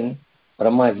replying,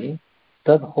 Brahmaji,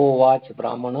 Tad ho vach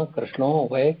Brahmana Krishna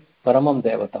vai Paramam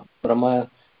Devata. Brahma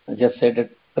just said that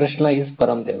Krishna is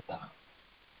Param Devata.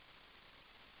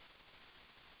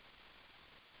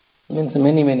 Means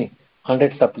many, many,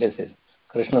 hundreds of places.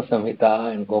 Krishna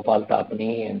Samhita and Gopal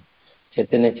Tapni and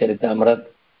Chaitanya Charitamrita,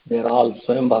 they are all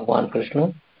Swayam Bhagwan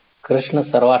Krishna. Krishna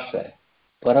Sarvashra hai.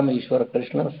 Param Ishwar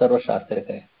Krishna Sarva Shastrik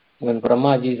hai. Even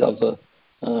Brahmaji is also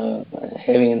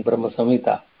having in Brahma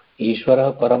Samhita,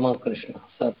 Ishwara Parama Krishna,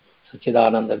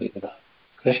 Sachidananda Vigada.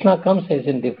 Krishna comes as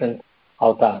in different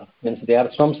avatar, means they are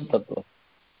Swam Tattva.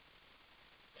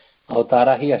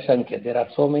 Avatara hi Ashankya, there are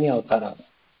so many avataras.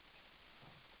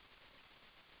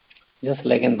 Just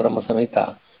like in Brahma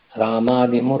Samhita,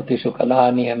 Ramadi Murtishu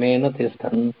Kala Niyamena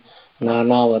Tisthan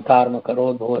Nanavatarma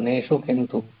Karodho Neshu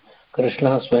Kintu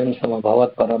Krishna Swayam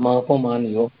Samabhavat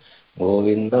Paramapumanyo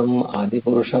Govindam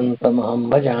Adipurusham Tamaham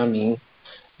Bhajami.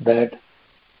 That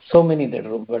so many that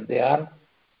room, but they are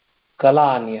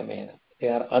Kala Niyamena. They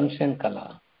are Ansha and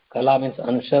Kala. Kala means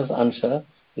Anshas, Ansha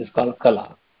is called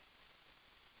Kala.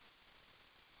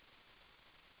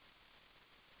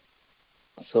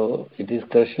 So it is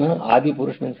Krishna. Adi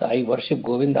Purush means I worship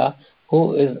Govinda,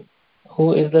 who is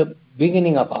the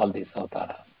beginning of all these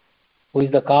avatars, who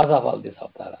is the cause of all these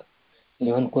avatars.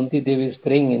 Even Kunti Devi is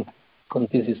praying in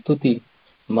Kunti's Stuti,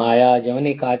 Maya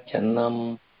Javanika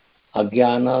Channam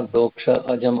Agyana Doksha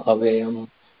Ajam Avayam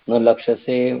Na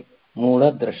Lakshase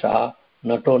Mula Drasha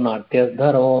Nato Natyas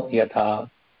Dharo Yatha.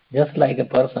 Just like a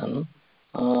person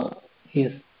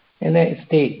is in a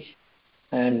stage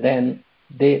and then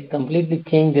they completely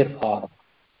change their form.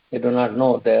 They do not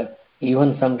know that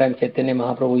even sometimes Chaitanya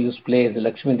Mahaprabhu used to play as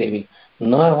Lakshmi Devi.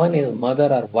 No one, his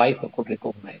mother or wife, could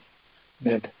recognize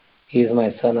that he is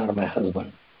my son or my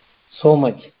husband. So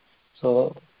much.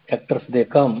 So actors, they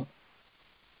come.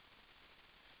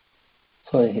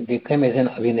 So they come as an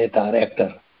Abhineta or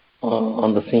actor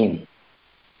on the scene.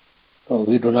 So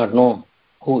we do not know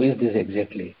who is this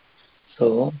exactly.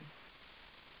 So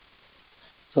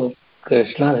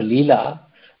Krishna's Leela,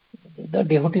 the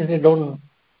devotees, they don't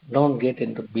get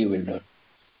into bewildered.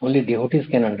 Only devotees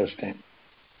can understand.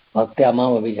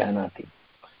 Bhaktyamam abhijanati.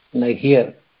 Like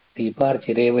here, Deepar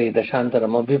Chireva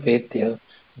Dashantaram Abhipetya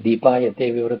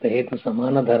Deepayate Vivrata Hetu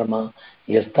Samana Dharma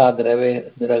Yastad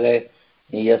Ragaiva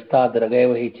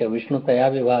Hicha Vishnu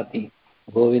Taya Vivati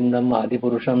Govindam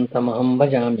Adipurusham Tamaham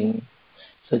Bhajami.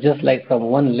 So just like from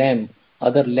one lamp,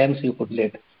 other lamps you could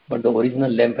light, but the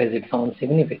original lamp has its own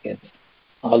significance.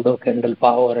 Although candle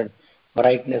power and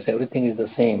brightness, everything is the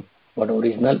same, but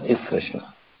original is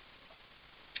Krishna.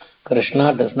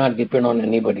 Krishna does not depend on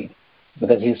anybody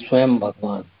because he is Swayam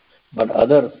Bhagwan, but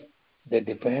others, they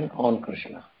depend on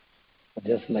Krishna.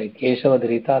 Just like Keshava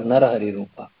Dhrita Narahari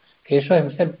Rupa. Keshava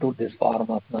himself took this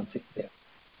form of Narsimha,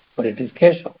 but it is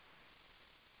Keshava.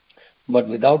 But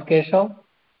without Keshava,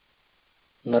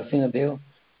 Narsimha,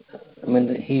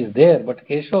 he is there, but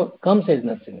Keshava comes as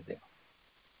Narsimha.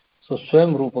 So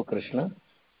Swayam Rupa Krishna,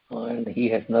 and he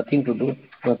has nothing to do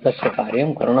with Tasya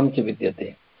Karyam Karanam Cha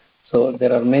Vidyate. So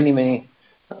there are many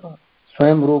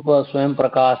Swayam Rupa, Swayam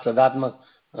Prakash, Tadatma,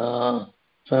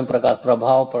 Swayam Prakash,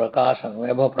 Prabhav Prakash,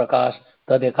 Vaibhav Prakash,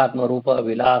 Tad Ekatma Rupa,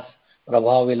 Vilas,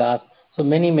 Prabhav Vilas. So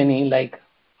many like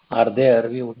are there.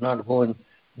 We would not go in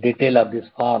detail of these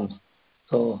forms.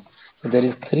 So there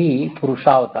is 3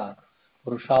 Purushavatars.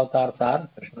 Purushavatars are,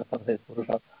 Krishna says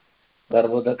Purushavatars,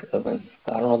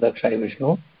 Karanodakshay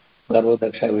Vishnu,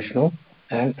 Garbhodakshay Vishnu,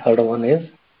 and third one is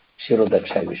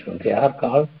Shirodakshay Vishnu. They are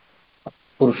called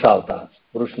Purushavatars.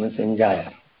 Purush means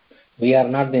enjoyer. We are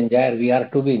not the enjoyer, we are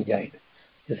to be enjoyed.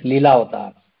 This Leela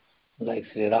avatar, like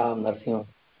Sri Ram, Narsimha,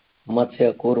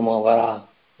 Matsya, Kurma, Vara,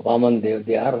 Vaman Dev,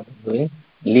 they are doing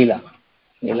Leela.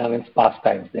 Leela means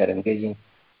pastimes, they are engaging,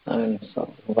 and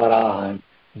so Vara and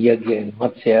Yagya and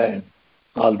Matsya and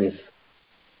all this.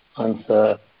 And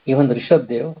so even Rishabh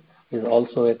Dev is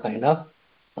also a kind of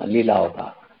Leela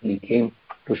avatar. He came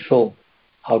to show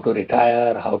how to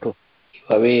retire, how to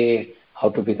give away, how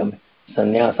to become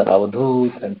sannyas or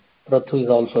avadhut, and Prathu is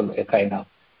also a kind of.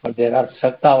 But there are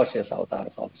Shaktavashesha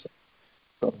avatars also.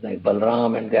 So like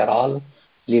Balram, and they are all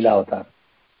Leela avatar.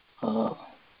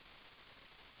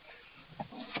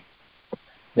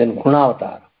 Then Guna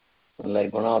avatar.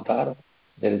 Like Guna avatar,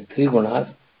 there is 3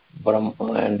 gunas, Brahma,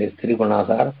 and these 3 gunas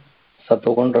are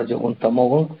Satogun, Rajogun,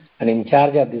 Tamogun, and in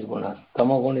charge of these gunas,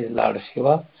 Tamogun is Lord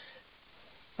Shiva,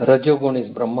 Rajogun is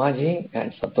Brahmaji,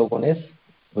 and Satogun is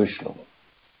Vishnu.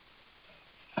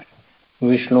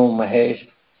 Vishnu, Mahesh,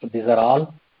 so these are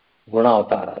all Guna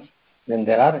avataras. Then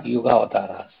there are Yuga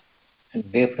avataras.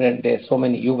 And different, there are so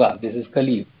many Yuga. This is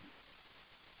Kali Yuga.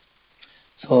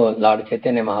 So Lord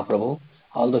Chaitanya Mahaprabhu,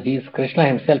 although he is Krishna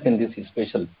himself in this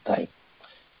special time,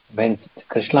 when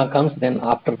Krishna comes, then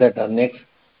after that next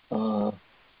Kali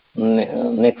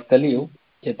Yuga,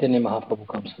 Chaitanya Mahaprabhu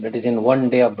comes. That is in 1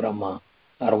 day of Brahma,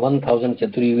 or 1000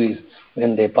 Chaturyugas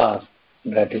when they pass.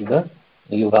 That is the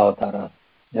Yuga avatara.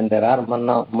 Then there are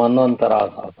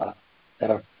Manvantaras avatar.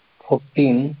 There are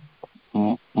 14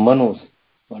 Manus,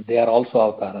 but they are also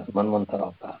avataras, Manvantara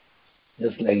avatar.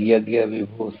 Just like Yagya,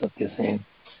 Vibhu, Satyasen,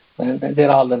 and they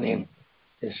are all the names.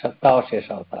 Is Shaktavashesha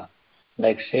avatar,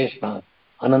 like Sheshnath,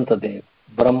 Anantadev,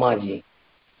 Brahmaji,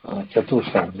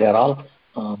 Chatushan, they are all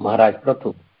Maharaj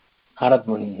Prathu, Narad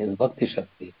Muni, his Bhakti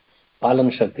Shakti,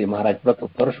 Palan Shakti, Maharaj Prathu,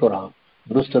 Parshuram,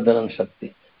 Drushtadalan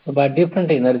Shakti. So by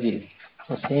different energies,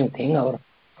 the same thing, our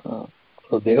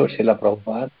Gurudev Srila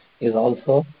Prabhupada is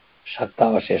also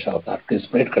Shaktavashesha avatar, to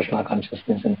spread Krishna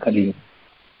consciousness in Kali Yuga.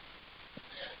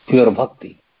 Pure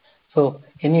Bhakti. So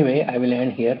anyway, I will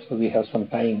end here, so we have some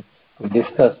time to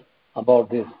discuss about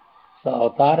this. So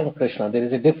avatar and Krishna, there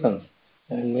is a difference,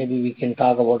 and maybe we can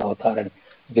talk about avatar and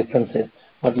differences,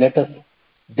 but let us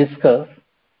discuss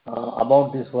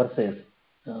about these verses,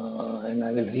 and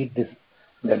I will read this,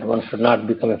 that one should not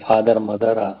become a father,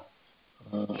 mother.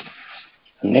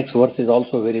 Next verse is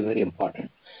also very, very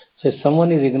important. So if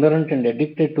someone is ignorant and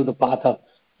addicted to the path of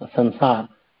sansar,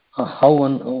 how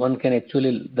one can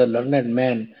actually, the learned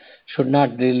man should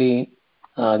not really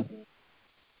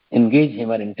engage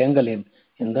him or entangle him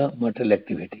in the material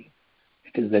activity.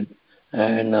 It is that,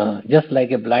 and just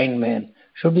like a blind man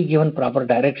should be given proper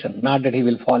direction, not that he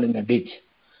will fall in a ditch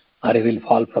or he will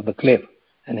fall from the cliff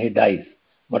and he dies,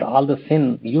 but all the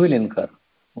sin you will incur,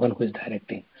 one who is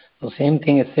directing. So same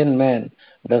thing, a sin man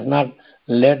does not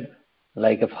lead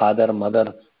like a father,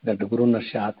 mother, that Guru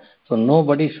Nashat. So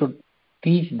nobody should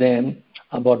teach them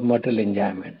about material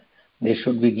enjoyment. They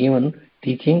should be given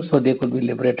teaching so they could be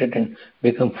liberated and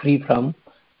become free from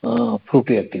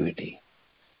fruity activity.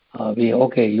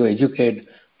 You educate,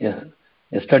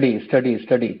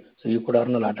 study, so you could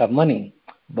earn a lot of money,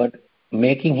 but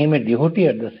making him a devotee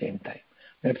at the same time,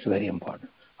 that's very important.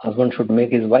 Husband should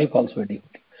make his wife also a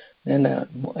devotee. Then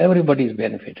everybody is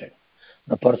benefited.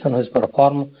 The person who is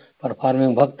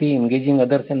performing bhakti, engaging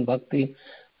others in bhakti,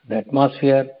 the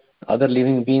atmosphere, other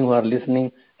living beings who are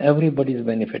listening, everybody is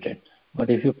benefited.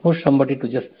 But if you push somebody to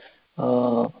just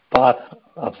path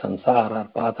of sansar or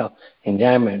path of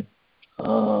enjoyment,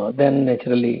 then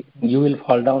naturally you will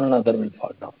fall down and other will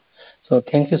fall down. So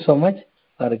thank you so much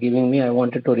for giving me. I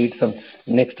wanted to read some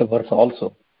next verse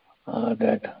also,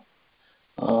 but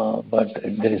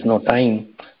there is no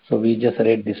time, so we just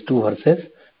read these 2 verses.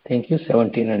 Thank you,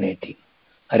 17 and 18.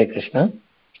 Hare Krishna.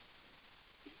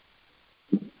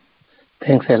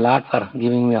 Thanks a lot for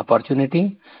giving me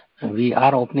opportunity. We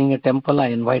are opening a temple. I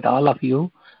invite all of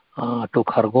you to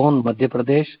Khargone, Madhya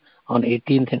Pradesh on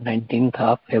 18th and 19th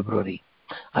of February.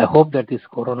 I hope that this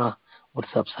corona would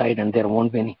subside and there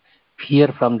won't be any fear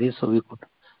from this, so we could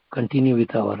continue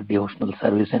with our devotional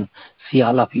service and see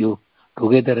all of you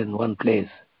together in one place.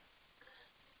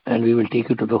 And we will take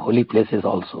you to the holy places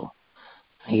also.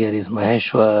 Here is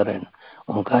Maheshwar and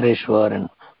Omkareshwar and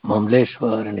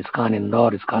Mamleshwar and ISKCON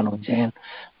Indore, ISKCON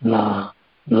Ujjain,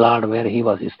 Lord where he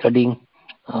was studying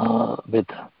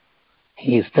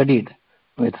he studied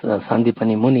with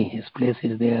Sandipani Muni. His place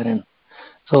is there. And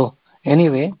so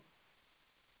anyway,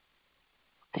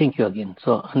 thank you again.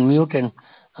 So unmute, and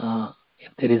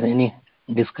if there is any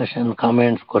discussion,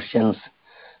 comments, questions,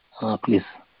 please,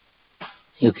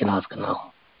 you can ask now.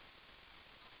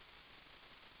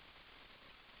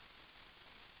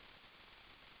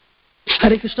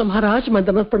 Hare Krishna Maharaj, my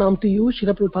Dandavat Pranam to you.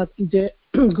 Srila Prabhupada ki jai,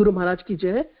 Guru Maharaj ki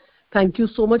jai. Thank you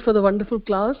so much for the wonderful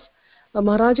class.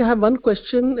 Maharaj, I have one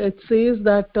question. It says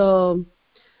that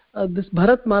this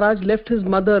Bharat Maharaj left his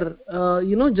mother,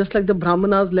 just like the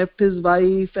Brahmanas left his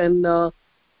wife and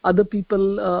other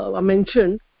people are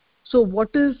mentioned. So what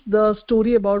is the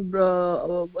story about,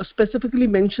 specifically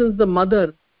mentions the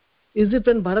mother? Is it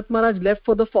when Bharat Maharaj left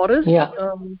for the forest? Yeah.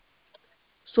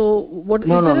 So what?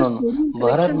 No.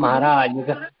 Bharat Maharaj.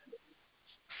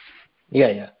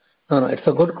 Yeah. No, it's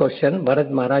a good question. Bharat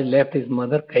Maharaj left his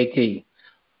mother Kaikeyi.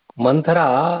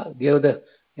 Manthara gave the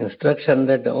instruction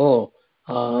that,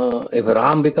 if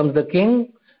Ram becomes the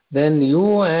king, then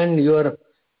you and your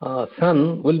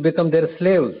son will become their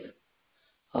slaves.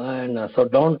 And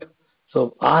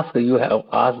so ask, you have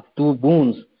asked 2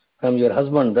 boons from your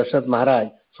husband, Dashrath Maharaj.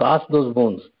 So ask those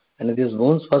boons. And these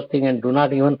boons, first thing, and do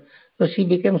not even. So she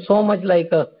became so much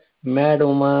like a mad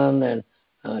woman and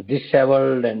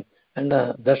disheveled. And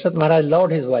Dashrath Maharaj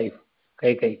loved his wife,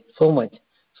 Kaikeyi, so much.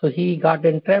 So he got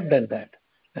entrapped in that.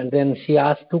 And then she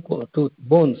asked 2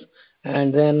 boons.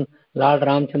 And then Lord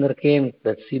Ramchandra came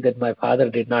that see that my father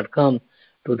did not come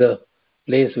to the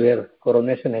place where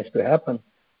coronation has to happen.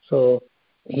 So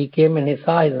he came and he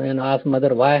saw and asked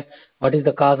mother, what is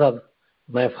the cause of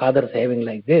my father's having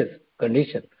like this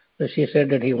condition? So she said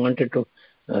that he wanted to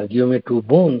give me 2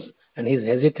 boons and he's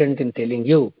hesitant in telling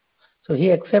you. So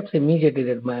he accepts immediately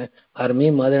that for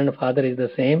me, mother and father is the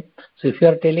same. So if you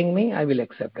are telling me, I will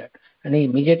accept that. And he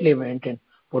immediately went and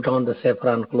put on the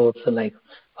saffron clothes, like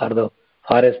for the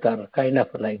forest, or kind of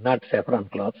like not saffron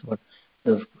clothes, but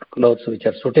the clothes which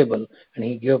are suitable. And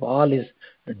he gave all his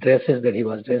dresses that he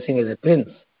was dressing as a prince.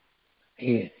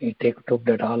 He took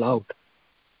that all out.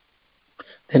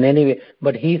 Then anyway,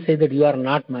 but he said that you are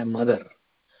not my mother.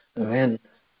 When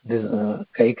this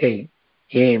Kaikeyi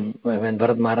came, when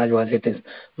Bharat Maharaj was at his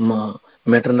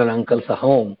maternal uncle's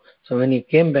home, so when he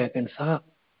came back and saw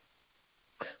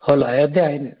whole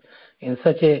Ayodhya in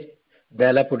such a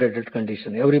dilapidated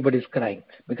condition, everybody is crying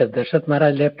because Dashrath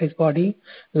Maharaj left his body,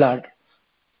 Lord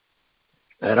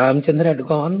Ramchandra had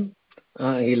gone,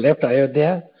 he left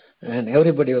Ayodhya, and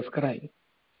everybody was crying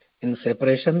in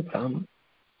separation from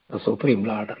the Supreme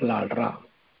Lord Ram.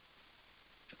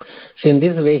 So in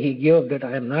this way he gave that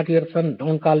I am not your son,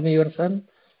 don't call me your son.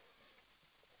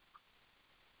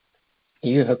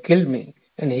 You have killed me.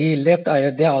 And he left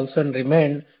Ayodhya also and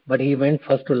remained, but he went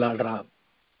first to Lord Ram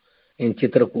in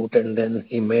Chitrakoot, and then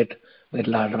he met with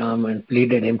Lord Ram and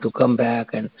pleaded him to come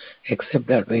back and accept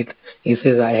that weight. He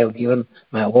says, I have given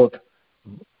my oath.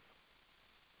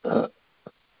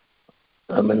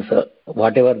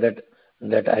 Whatever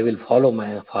that I will follow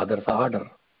my father's order.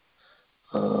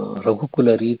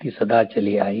 Raghukula Riti Sada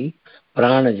Chali Ai,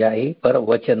 Prana Jai, Par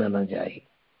Vachana Na Jai.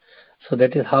 So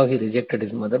that is how he rejected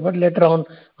his mother. But later on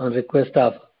request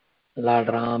of Lord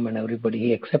Ram and everybody,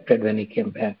 he accepted when he came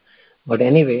back. But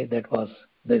anyway, that was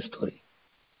the story.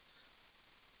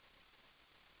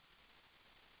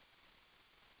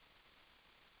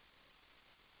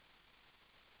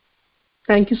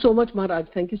 Thank you so much, Maharaj.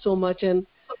 Thank you so much, and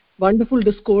wonderful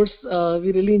discourse.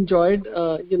 We really enjoyed.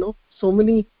 So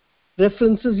many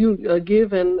references you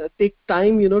give and take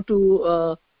time,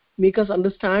 to make us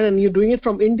understand. And you're doing it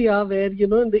from India, where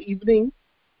in the evening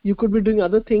you could be doing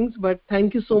other things. But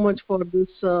thank you so much for this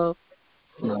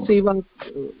seva,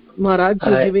 Maharaj,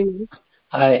 you're giving.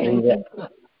 I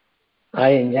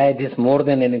enjoy this more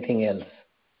than anything else.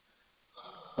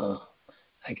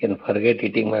 I can forget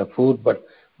eating my food, but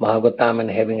Bhagavatam and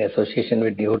having association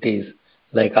with devotees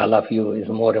like all of you is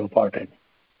more important.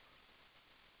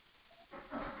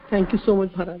 Thank you so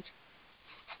much, Maharaj.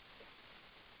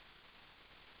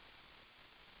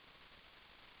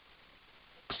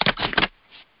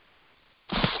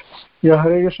 Yeah,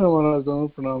 Hare Krishna Maharaj,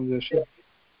 Pranam Jai.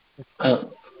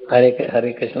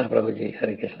 Hare Krishna Prabhuji,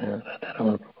 Hare Krishna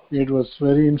Radharaman. It was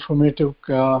very informative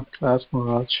class,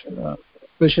 Maharaj,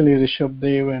 especially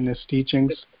Rishabdev and his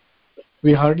teachings.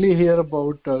 We hardly hear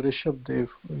about Rishabdev.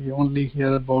 We only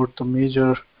hear about the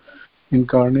major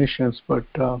incarnations, but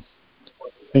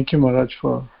thank you, Maharaj,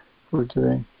 for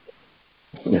doing.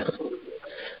 Yeah.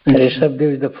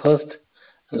 Rishabdev is the first,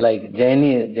 like Jain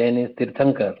is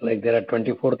Tirthankar, like there are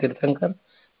 24 Tirthankar.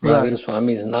 Mahavir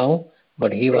Swami is now,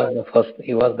 but he was the first.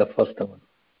 He was the first one.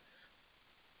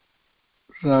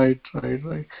 Right.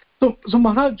 So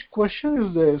Maharaj, question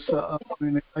is this.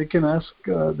 I can ask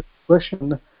the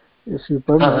question if you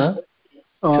permit.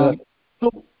 Sure. So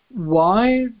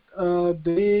why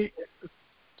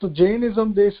so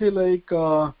Jainism, they say like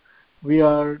we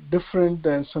are different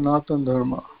than Sanatana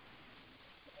Dharma.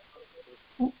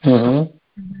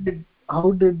 Mm-hmm.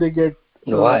 How did they get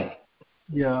Why?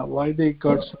 Yeah, why they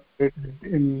got separated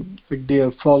in like they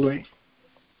are following?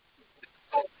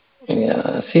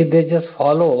 Yeah, see, they just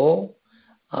follow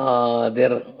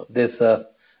this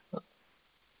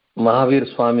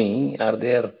Mahavir Swami or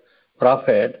their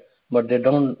prophet, but they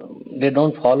don't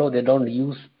follow, they don't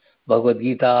use Bhagavad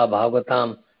Gita,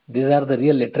 Bhagavatam. These are the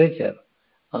real literature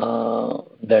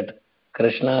that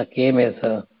Krishna came as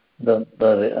the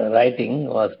writing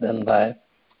was done by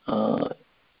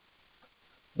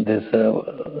this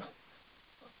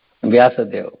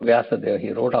Vyasadeva.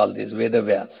 He wrote all these Veda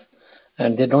Vyas,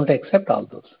 and they don't accept all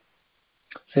those.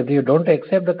 So if you don't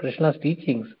accept the Krishna's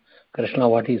teachings, Krishna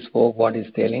what he spoke, what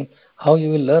he's telling, how you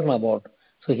will learn about?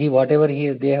 So whatever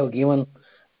they have given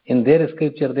in their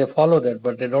scripture, they follow that,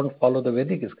 but they don't follow the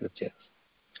Vedic scriptures.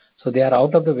 So they are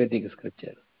out of the Vedic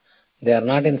scripture. They are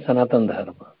not in Sanatan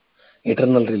Dharma,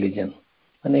 eternal religion,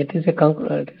 and it is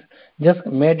just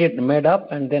made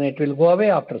up, and then it will go away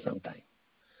after some time.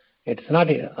 It's not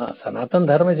Sanatan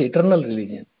Dharma is eternal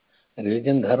religion.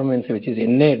 Religion Dharma means which is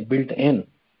innate, built in,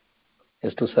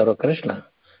 is to serve Krishna.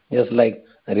 Just like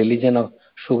a religion of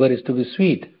sugar is to be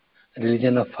sweet,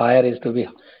 religion of fire is to be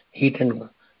heat and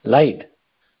light.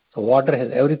 So water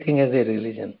has, everything has a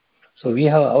religion. So we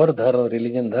have our dharma,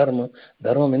 religion dharma.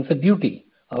 Dharma means a duty.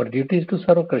 Our duty is to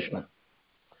serve Krishna,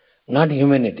 not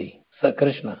humanity. So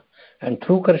Krishna. And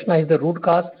through Krishna is the root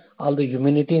cause, all the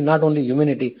humanity, not only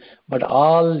humanity, but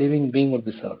all living being would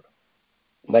be served.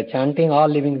 By chanting, all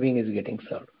living being is getting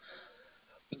served.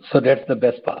 So that's the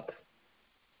best path.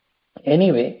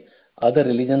 Anyway, other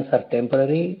religions are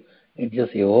temporary. It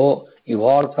just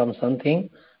evolved from something.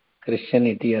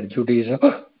 Christianity or Judaism,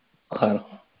 or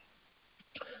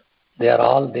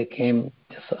they came.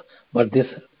 But this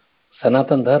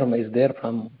Sanatan Dharma is there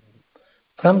from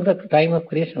the time of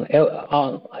creation.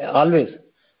 Always,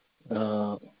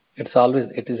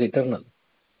 it is eternal.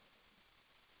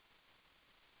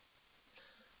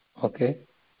 Okay.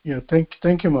 Yeah,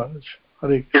 thank you, Maharaj.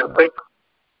 Hare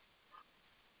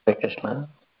Krishna.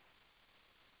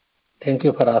 Thank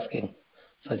you for asking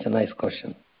such a nice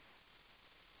question.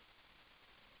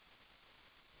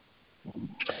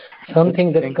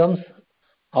 Something that comes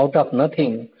out of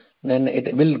nothing, then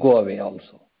it will go away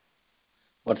also.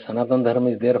 But Sanatan Dharma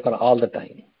is there for all the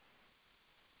time.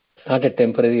 It's not a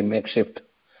temporary makeshift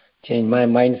change. My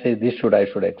mind says this I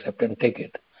should accept and take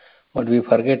it. But we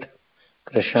forget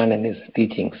Krishna and his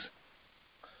teachings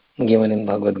given in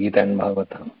Bhagavad Gita and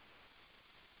Bhagavatam.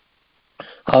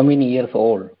 How many years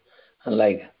old?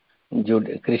 Like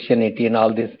Christianity and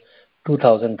all this,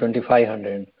 2000,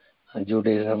 2500.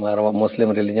 Judaism or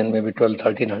Muslim religion maybe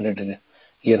 1300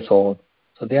 years old.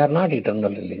 So they are not eternal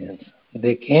religions.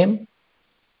 They came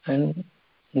and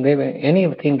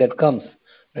anything that comes,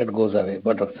 that goes away.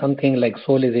 But something like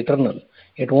soul is eternal.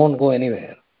 It won't go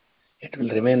anywhere. It will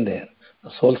remain there.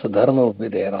 The soul's dharma will be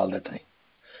there all the time.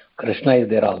 Krishna is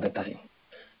there all the time.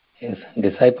 His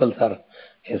disciples are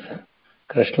his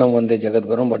Krishna Vande Jagat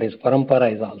Guru, but his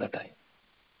parampara is all the time.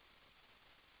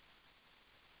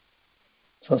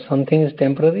 So something is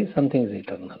temporary, something is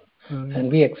eternal.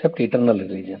 And we accept eternal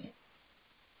religion.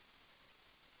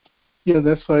 Yeah,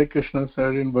 that's why Krishna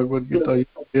said in Bhagavad Gita,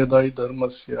 Yadai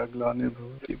dharmasya glane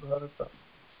bhavati bharata.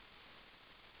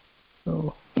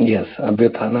 So, yes,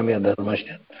 abhyuthanam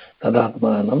dharmasya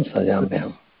tadatmanam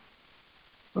sajamyam.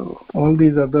 So all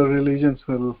these other religions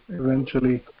will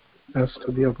eventually has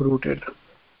to be uprooted.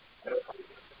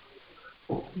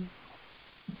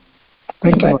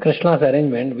 Thank you. By Krishna's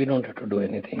arrangement, we don't have to do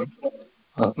anything.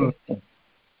 Okay.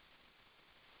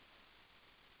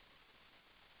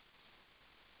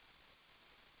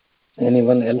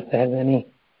 Anyone else has any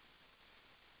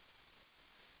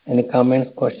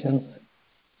comments, questions?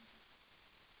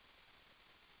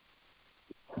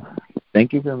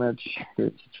 Thank you very much for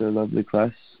such a lovely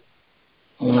class.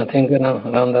 Thank you,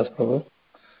 Ramdas Prabhu.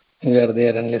 You are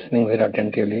there and listening very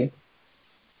attentively.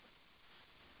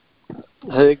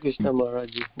 Hare Krishna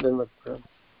Maharaj. Dhanvat Pranam.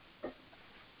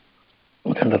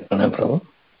 Dhanvat Pranam, Prabhu.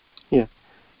 Yeah.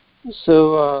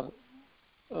 So,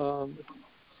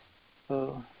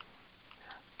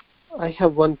 I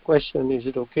have one question. Is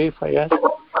it okay if I ask?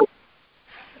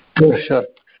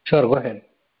 Sure. Go ahead.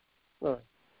 All right.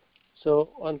 So,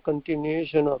 on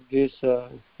continuation of these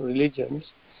religions,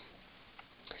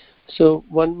 so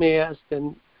one may ask,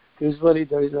 then usually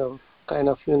there is a kind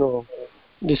of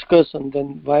discussion.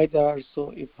 Then why there are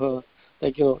so if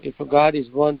a God is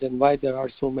one, then why there are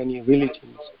so many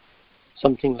religions?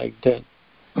 Something like that.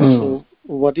 So,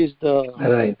 what is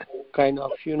the kind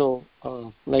of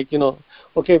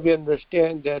okay, we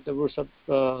understand that the worship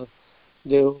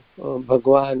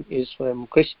Bhagwan is from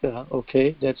Krishna.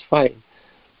 Okay, that's fine.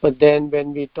 but then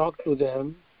when we talk to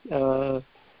them,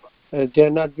 they're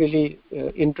not really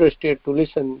interested to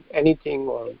listen anything,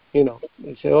 or they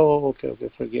say, oh, okay,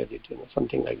 forget it,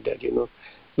 something like that.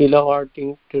 We love our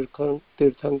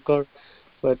Tirthankar,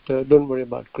 but don't worry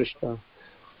about Krishna.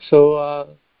 So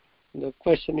the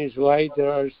question is why there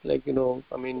are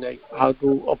how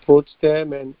to approach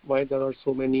them, and why there are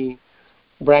so many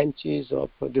branches of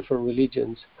different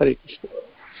religions. Hare Krishna.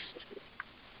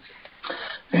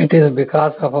 It is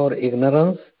because of our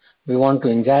ignorance. We want to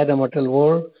enjoy the material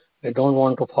world. We don't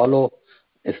want to follow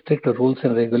strict rules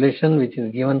and regulation which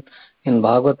is given in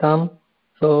Bhagavatam.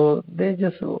 So they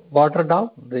just water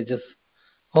down. They just,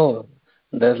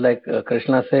 there's like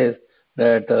Krishna says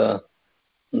that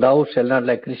thou shall not,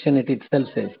 like Christianity itself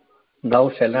says,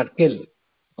 thou shall not kill.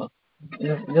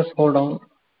 Just hold on.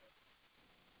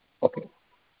 Okay.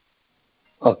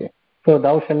 Okay. So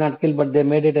thou shall not kill, but they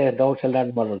made it a thou shall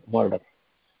not murder.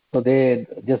 So they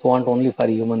just want only for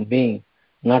human being,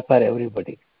 not for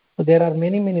everybody. So there are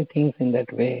many things in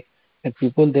that way that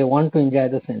people, they want to enjoy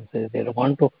the senses. They don't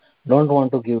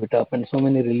want to give it up. And so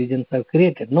many religions are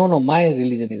created. No, my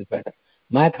religion is better.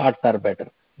 My thoughts are better.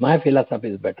 My philosophy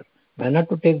is better. Why not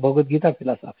to take Bhagavad Gita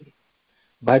philosophy?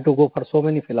 Why to go for so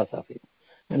many philosophies?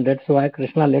 And that's why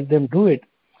Krishna let them do it.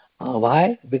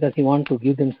 Why? Because he wants to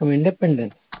give them some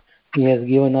independence. He has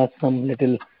given us some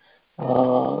little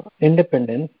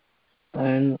independence,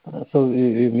 and so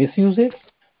you misuse it,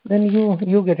 then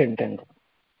you get entangled.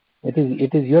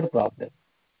 It is your problem.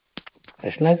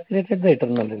 Krishna has created the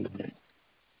eternal religion,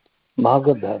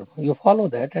 Bhagavad Dharma. You follow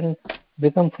that and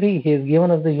become free. He has given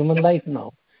us the human life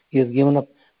now. He has given us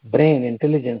brain,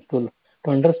 intelligence to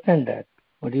understand that.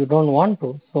 But you don't want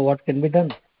to, so what can be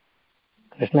done?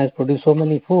 Krishna has produced so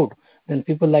many food, then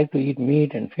people like to eat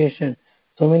meat and fish and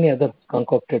so many other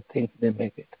concocted things they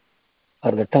make it,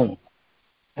 or the tongue,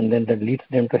 and then that leads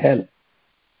them to hell.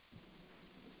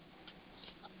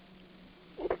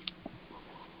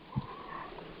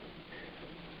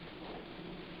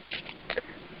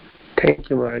 Thank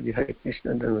you, Maharaj. Hare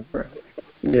Krishna.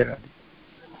 Yeah.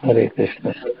 Hare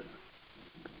Krishna.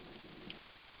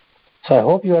 So I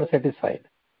hope you are satisfied.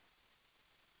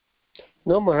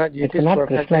 No, Maharaj, it is not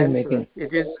perfect Krishna answer. Making.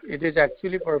 It is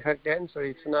actually perfect answer.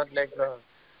 It's not like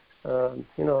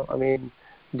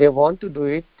they want to do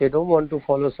it. They don't want to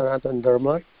follow Sanatana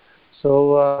Dharma.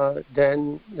 So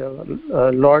then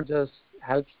Lord just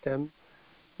helps them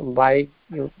by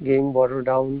giving water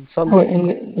down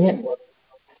something.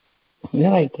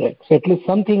 Right. So at least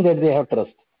something that they have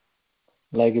trust.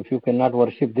 Like if you cannot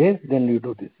worship this, then you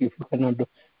do this. If you cannot do,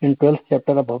 in 12th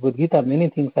chapter of Bhagavad Gita, many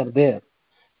things are there.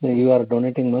 You are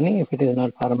donating money, if it is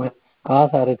not for my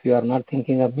cause, or if you are not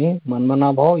thinking of me,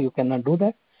 manmana bhav, you cannot do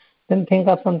that, then think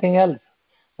of something else.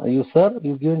 You serve,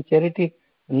 you give in charity,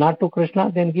 not to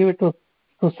Krishna, then give it to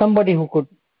somebody who could,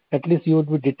 at least you would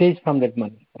be detached from that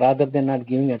money, rather than not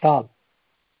giving at all.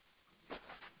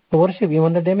 So worship,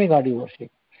 even the demigod you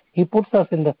worship. He puts us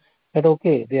in that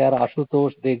okay, they are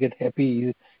Ashutosh, they get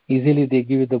happy, easily they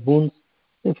give you the boons.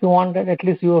 If you want that, at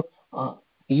least you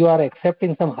are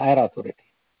accepting some higher authority.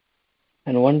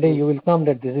 And one day you will come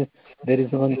that there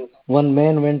is one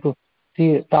man went to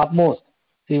see topmost.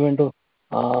 He went to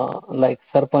like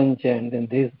Sarpanch and then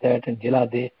this, that, and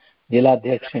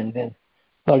Jiladhyaksh, and then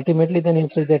so ultimately then he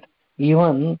says that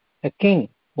even a king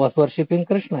was worshipping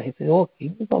Krishna. He says, oh,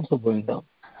 king is also going down.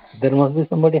 There must be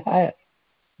somebody higher.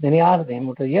 Then he asked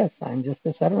him, yes, I am just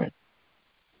a servant.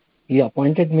 He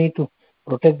appointed me to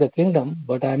protect the kingdom,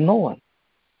 but I am no one.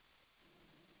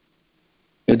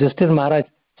 Yudhishthira Maharaj,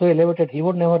 so elevated, he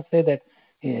would never say that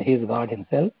he is God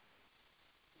himself.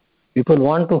 People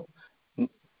want to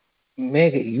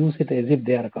use it as if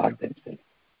they are God themselves.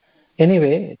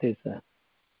 Anyway, it is a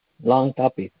long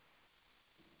topic.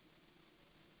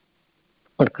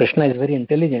 But Krishna is very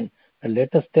intelligent. And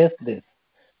let us test this.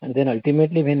 And then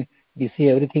ultimately when we see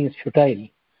everything is futile,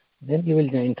 then you will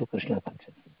join to Krishna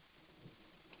consciousness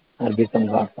or become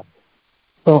God.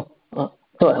 So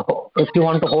if you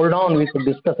want to hold on, we could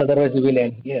discuss. Otherwise, we will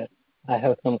end here. I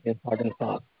have some important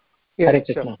thoughts. Yeah, Hare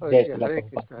Krishna. sure. Jai Hare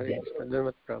Krishna. Krishna.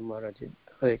 Dharmat Pram Maharaj.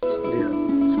 Hare Krishna.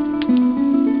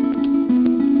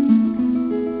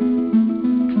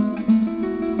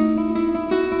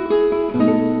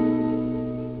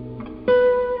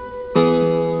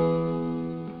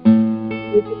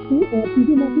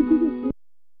 PJ